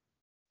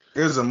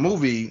 It was a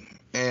movie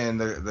and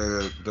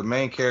the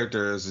main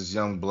character is this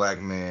young black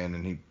man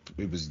and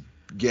he was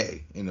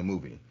gay in the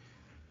movie.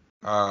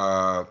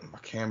 I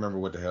can't remember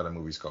what the hell that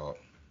movie's called,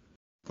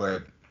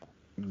 but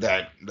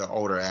the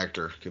older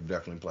actor could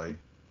definitely play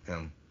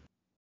him.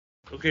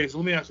 Okay, so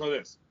let me ask you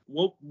this: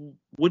 what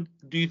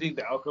do you think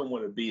the outcome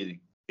would be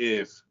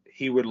if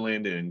he would have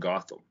landed in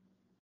Gotham?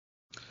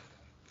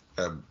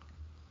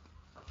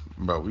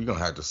 Bro, we're gonna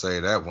have to say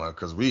that one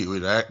because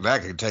that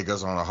could take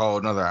us on a whole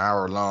another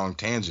hour-long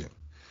tangent.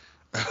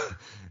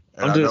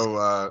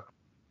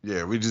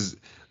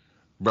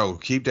 Bro,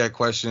 keep that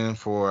question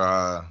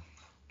for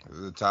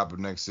the top of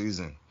next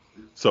season.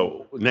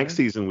 So next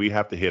season we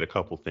have to hit a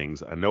couple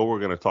things. I know we're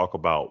going to talk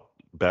about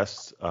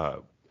best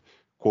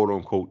quote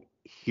unquote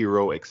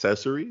hero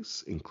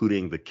accessories,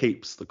 including the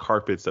capes, the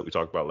carpets that we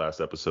talked about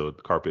last episode,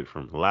 the carpet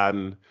from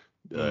Aladdin,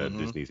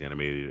 Disney's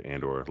animated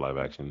and or live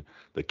action,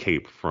 the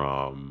cape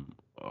from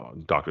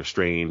Doctor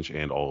Strange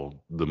and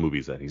all the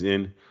movies that he's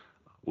in.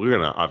 We're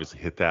going to obviously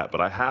hit that, but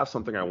I have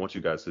something I want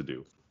you guys to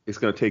do. It's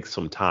going to take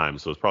some time,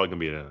 so it's probably going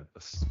to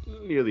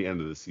be near the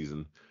end of the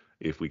season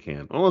if we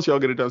can. Unless y'all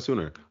get it done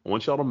sooner. I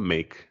want y'all to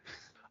make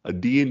a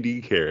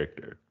D&D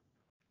character,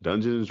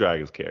 Dungeons and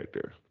Dragons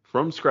character,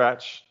 from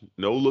scratch.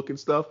 No looking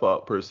stuff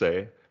up per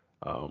se.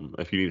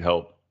 If you need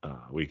help,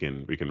 we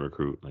can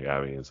recruit like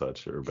Abby and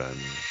such or Ben.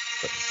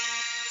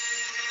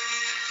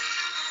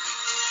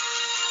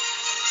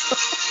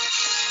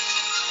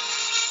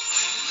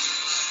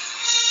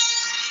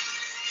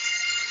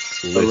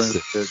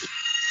 Listen.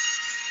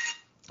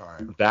 All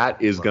right.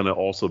 That is going to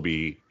also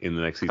be in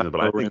the next season,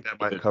 but I think that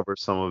might cover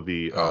some of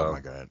the oh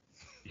my God.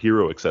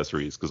 hero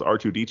accessories because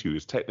R2-D2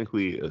 is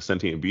technically a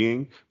sentient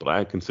being, but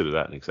I consider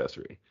that an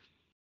accessory.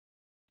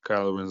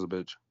 Kylo Ren's a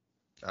bitch.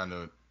 I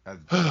know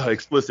it.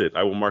 Explicit.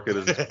 I will mark it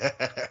as.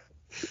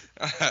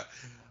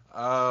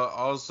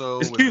 Also,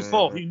 it's Q's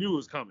fault. He knew it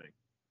was coming.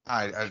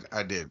 I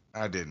didn't.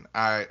 I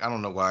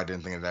don't know why I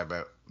didn't think of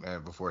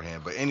that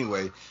beforehand. But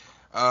anyway,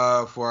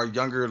 for our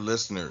younger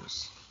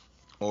listeners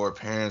or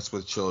parents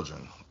with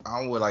children,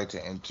 I would like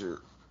to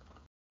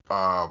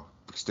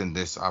extend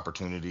this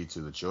opportunity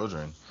to the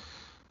children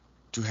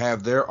to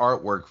have their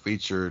artwork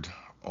featured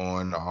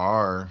on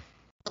our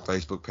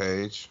Facebook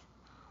page,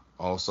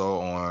 also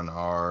on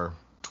our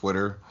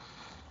Twitter,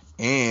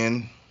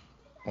 and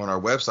on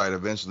our website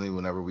eventually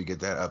whenever we get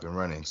that up and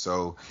running.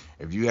 So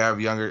if you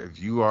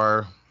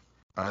are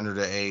under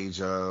the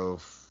age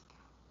of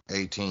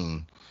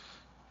 18,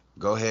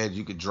 go ahead,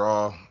 you could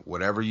draw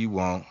whatever you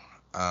want.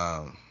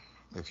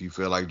 If you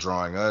feel like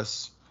drawing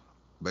us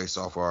based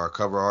off of our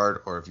cover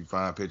art, or if you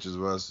find pictures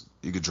of us,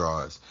 you could draw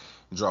us.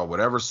 Draw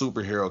whatever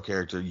superhero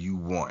character you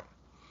want.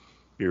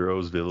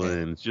 Heroes,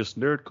 villains, just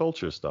nerd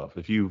culture stuff.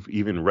 If you've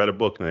even read a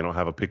book and they don't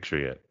have a picture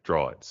yet,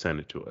 draw it, send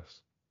it to us.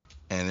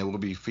 And it will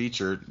be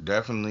featured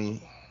definitely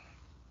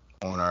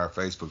on our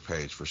Facebook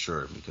page for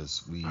sure,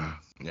 because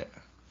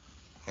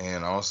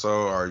and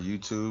also our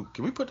YouTube.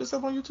 Can we put this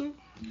up on YouTube?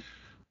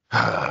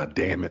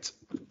 Damn it.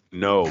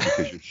 No,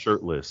 because you're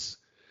shirtless.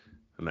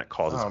 And that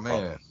causes a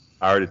problem. Man.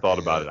 I already thought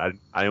about it.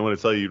 I didn't want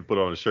to tell you to put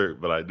on a shirt,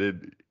 but I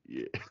did.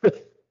 Yeah.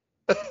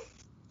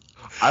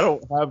 I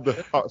don't have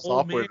the Old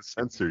software man. to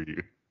censor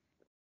you.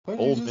 What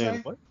did you Old just man,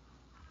 say? what?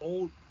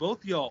 Old, both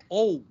of y'all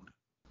old.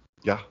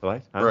 Yeah,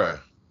 right. Huh?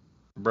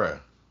 Bruh.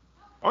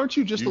 Aren't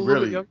you just You a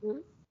little really- bit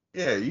younger?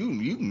 Yeah,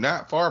 you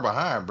not far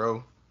behind,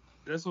 bro.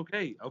 That's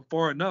okay. I'm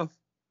far enough.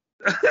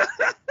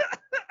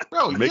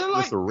 Bro, Making you're this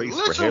like a race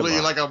for literally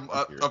hairline.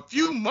 like a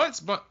few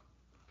months, but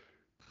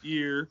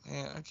Year.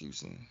 yeah, I keep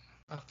saying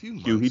a few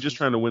months. Q, he's just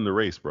trying to win the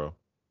race, bro.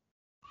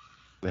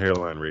 The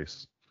hairline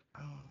race.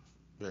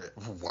 Yeah.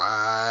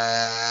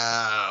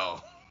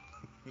 Wow.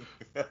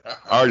 I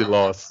already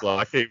lost, so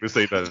I can't even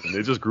say nothing.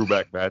 It just grew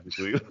back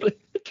magically.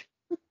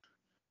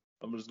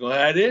 I'm just gonna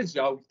add this.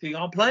 Y'all think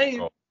I'm playing?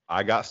 Bro,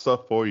 I got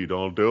stuff for you.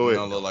 Don't do You it.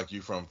 don't look like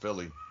you from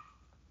Philly.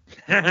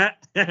 Oh,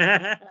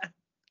 We're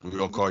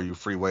gonna call you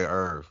Freeway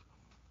Irv.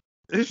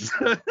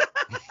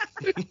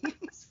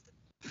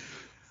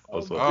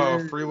 Also,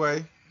 Oh,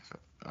 Freeway.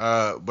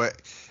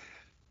 But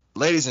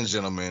ladies and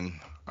gentlemen,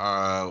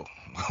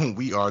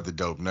 we are the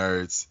Dope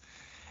Nerds,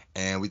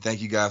 and we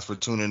thank you guys for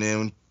tuning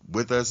in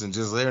with us and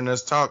just hearing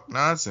us talk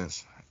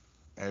nonsense.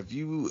 If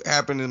you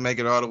happen to make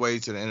it all the way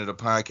to the end of the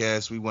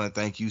podcast, we want to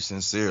thank you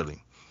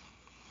sincerely.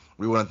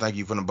 We want to thank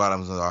you from the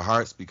bottoms of our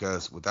hearts,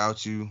 because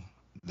without you,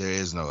 there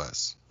is no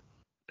us.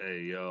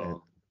 Hey, y'all.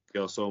 Thank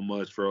y'all so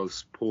much for all the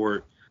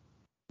support.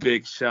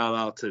 Big shout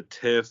out to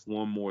Tiff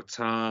one more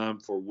time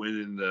for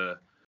winning the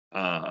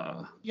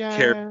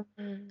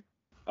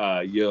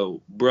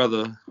yo,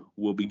 brother,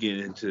 we'll be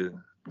getting into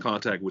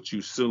contact with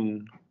you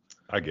soon.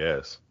 I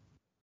guess.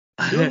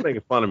 He was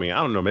making fun of me.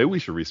 I don't know. Maybe we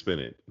should respin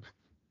it.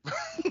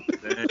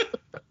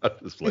 I'm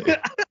just playing.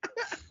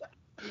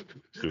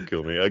 She'll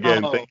kill me.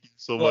 Again, thank you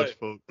so much,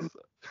 folks.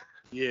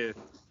 Yeah,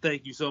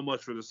 thank you so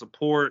much for the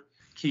support.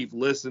 Keep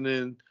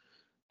listening.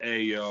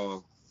 Hey,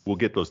 y'all. We'll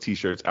get those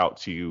t-shirts out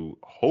to you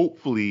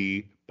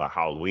hopefully by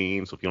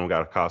Halloween. So if you don't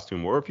got a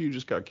costume, or if you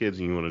just got kids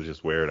and you want to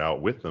just wear it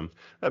out with them,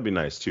 that'd be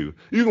nice too.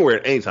 You can wear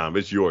it anytime.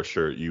 It's your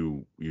shirt.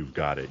 You've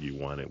got it. You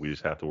want it. We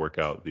just have to work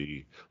out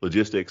the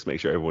logistics, make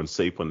sure everyone's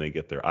safe when they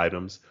get their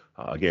items.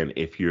 Again,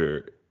 if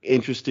you're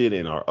interested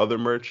in our other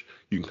merch,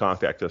 you can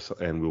contact us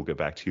and we'll get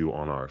back to you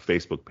on our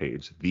Facebook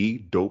page, The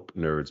Dope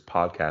Nerds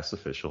Podcast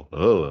Official.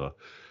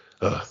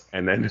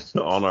 And then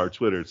on our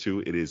Twitter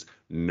too, it is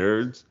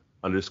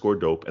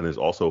nerds_dope, and there's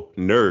also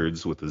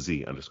nerds with a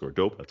Z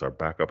 _dope. That's our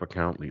backup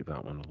account. Leave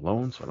that one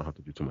alone so I don't have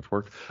to do too much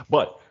work.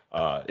 But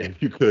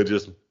if you could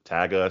just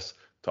tag us,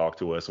 talk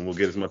to us, and we'll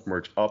get as much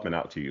merch up and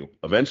out to you.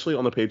 Eventually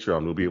on the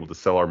Patreon, we'll be able to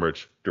sell our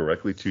merch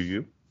directly to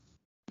you.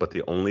 But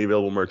the only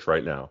available merch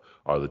right now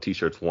are the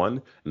t-shirts,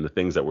 one, and the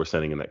things that we're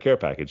sending in that care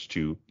package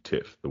to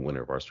Tiff, the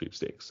winner of our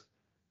sweepstakes.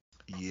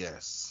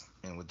 Yes.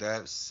 And with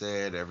that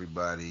said,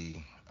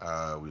 everybody,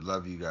 we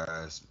love you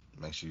guys.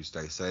 Make sure you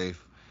stay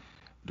safe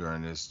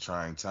during this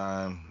trying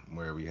time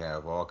where we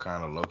have all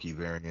kind of Loki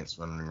variants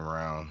running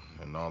around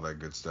and all that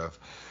good stuff.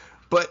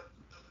 But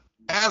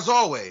as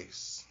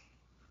always,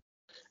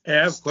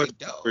 stay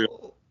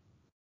dope.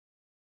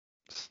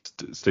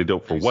 Stay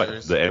dope for what?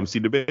 Serious? The MC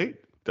debate?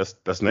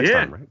 That's next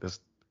time, right? That's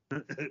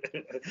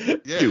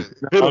Yeah.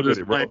 I'll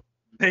just bro.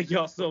 Thank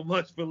y'all so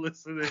much for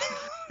listening.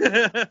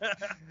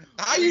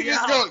 How you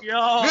just go?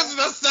 Y'all. This is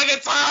the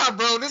second time,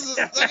 bro. This is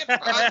the second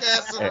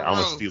podcast in a Hey, I'm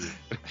row. gonna steal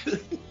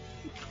it.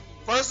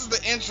 First is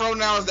the intro,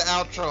 now is the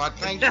outro. I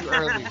thanked you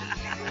early.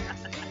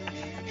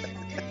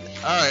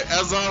 All right,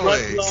 as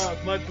always.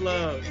 Much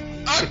love.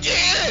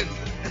 Again.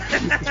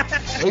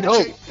 Stay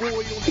dope.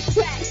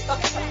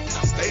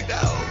 Stay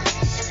down.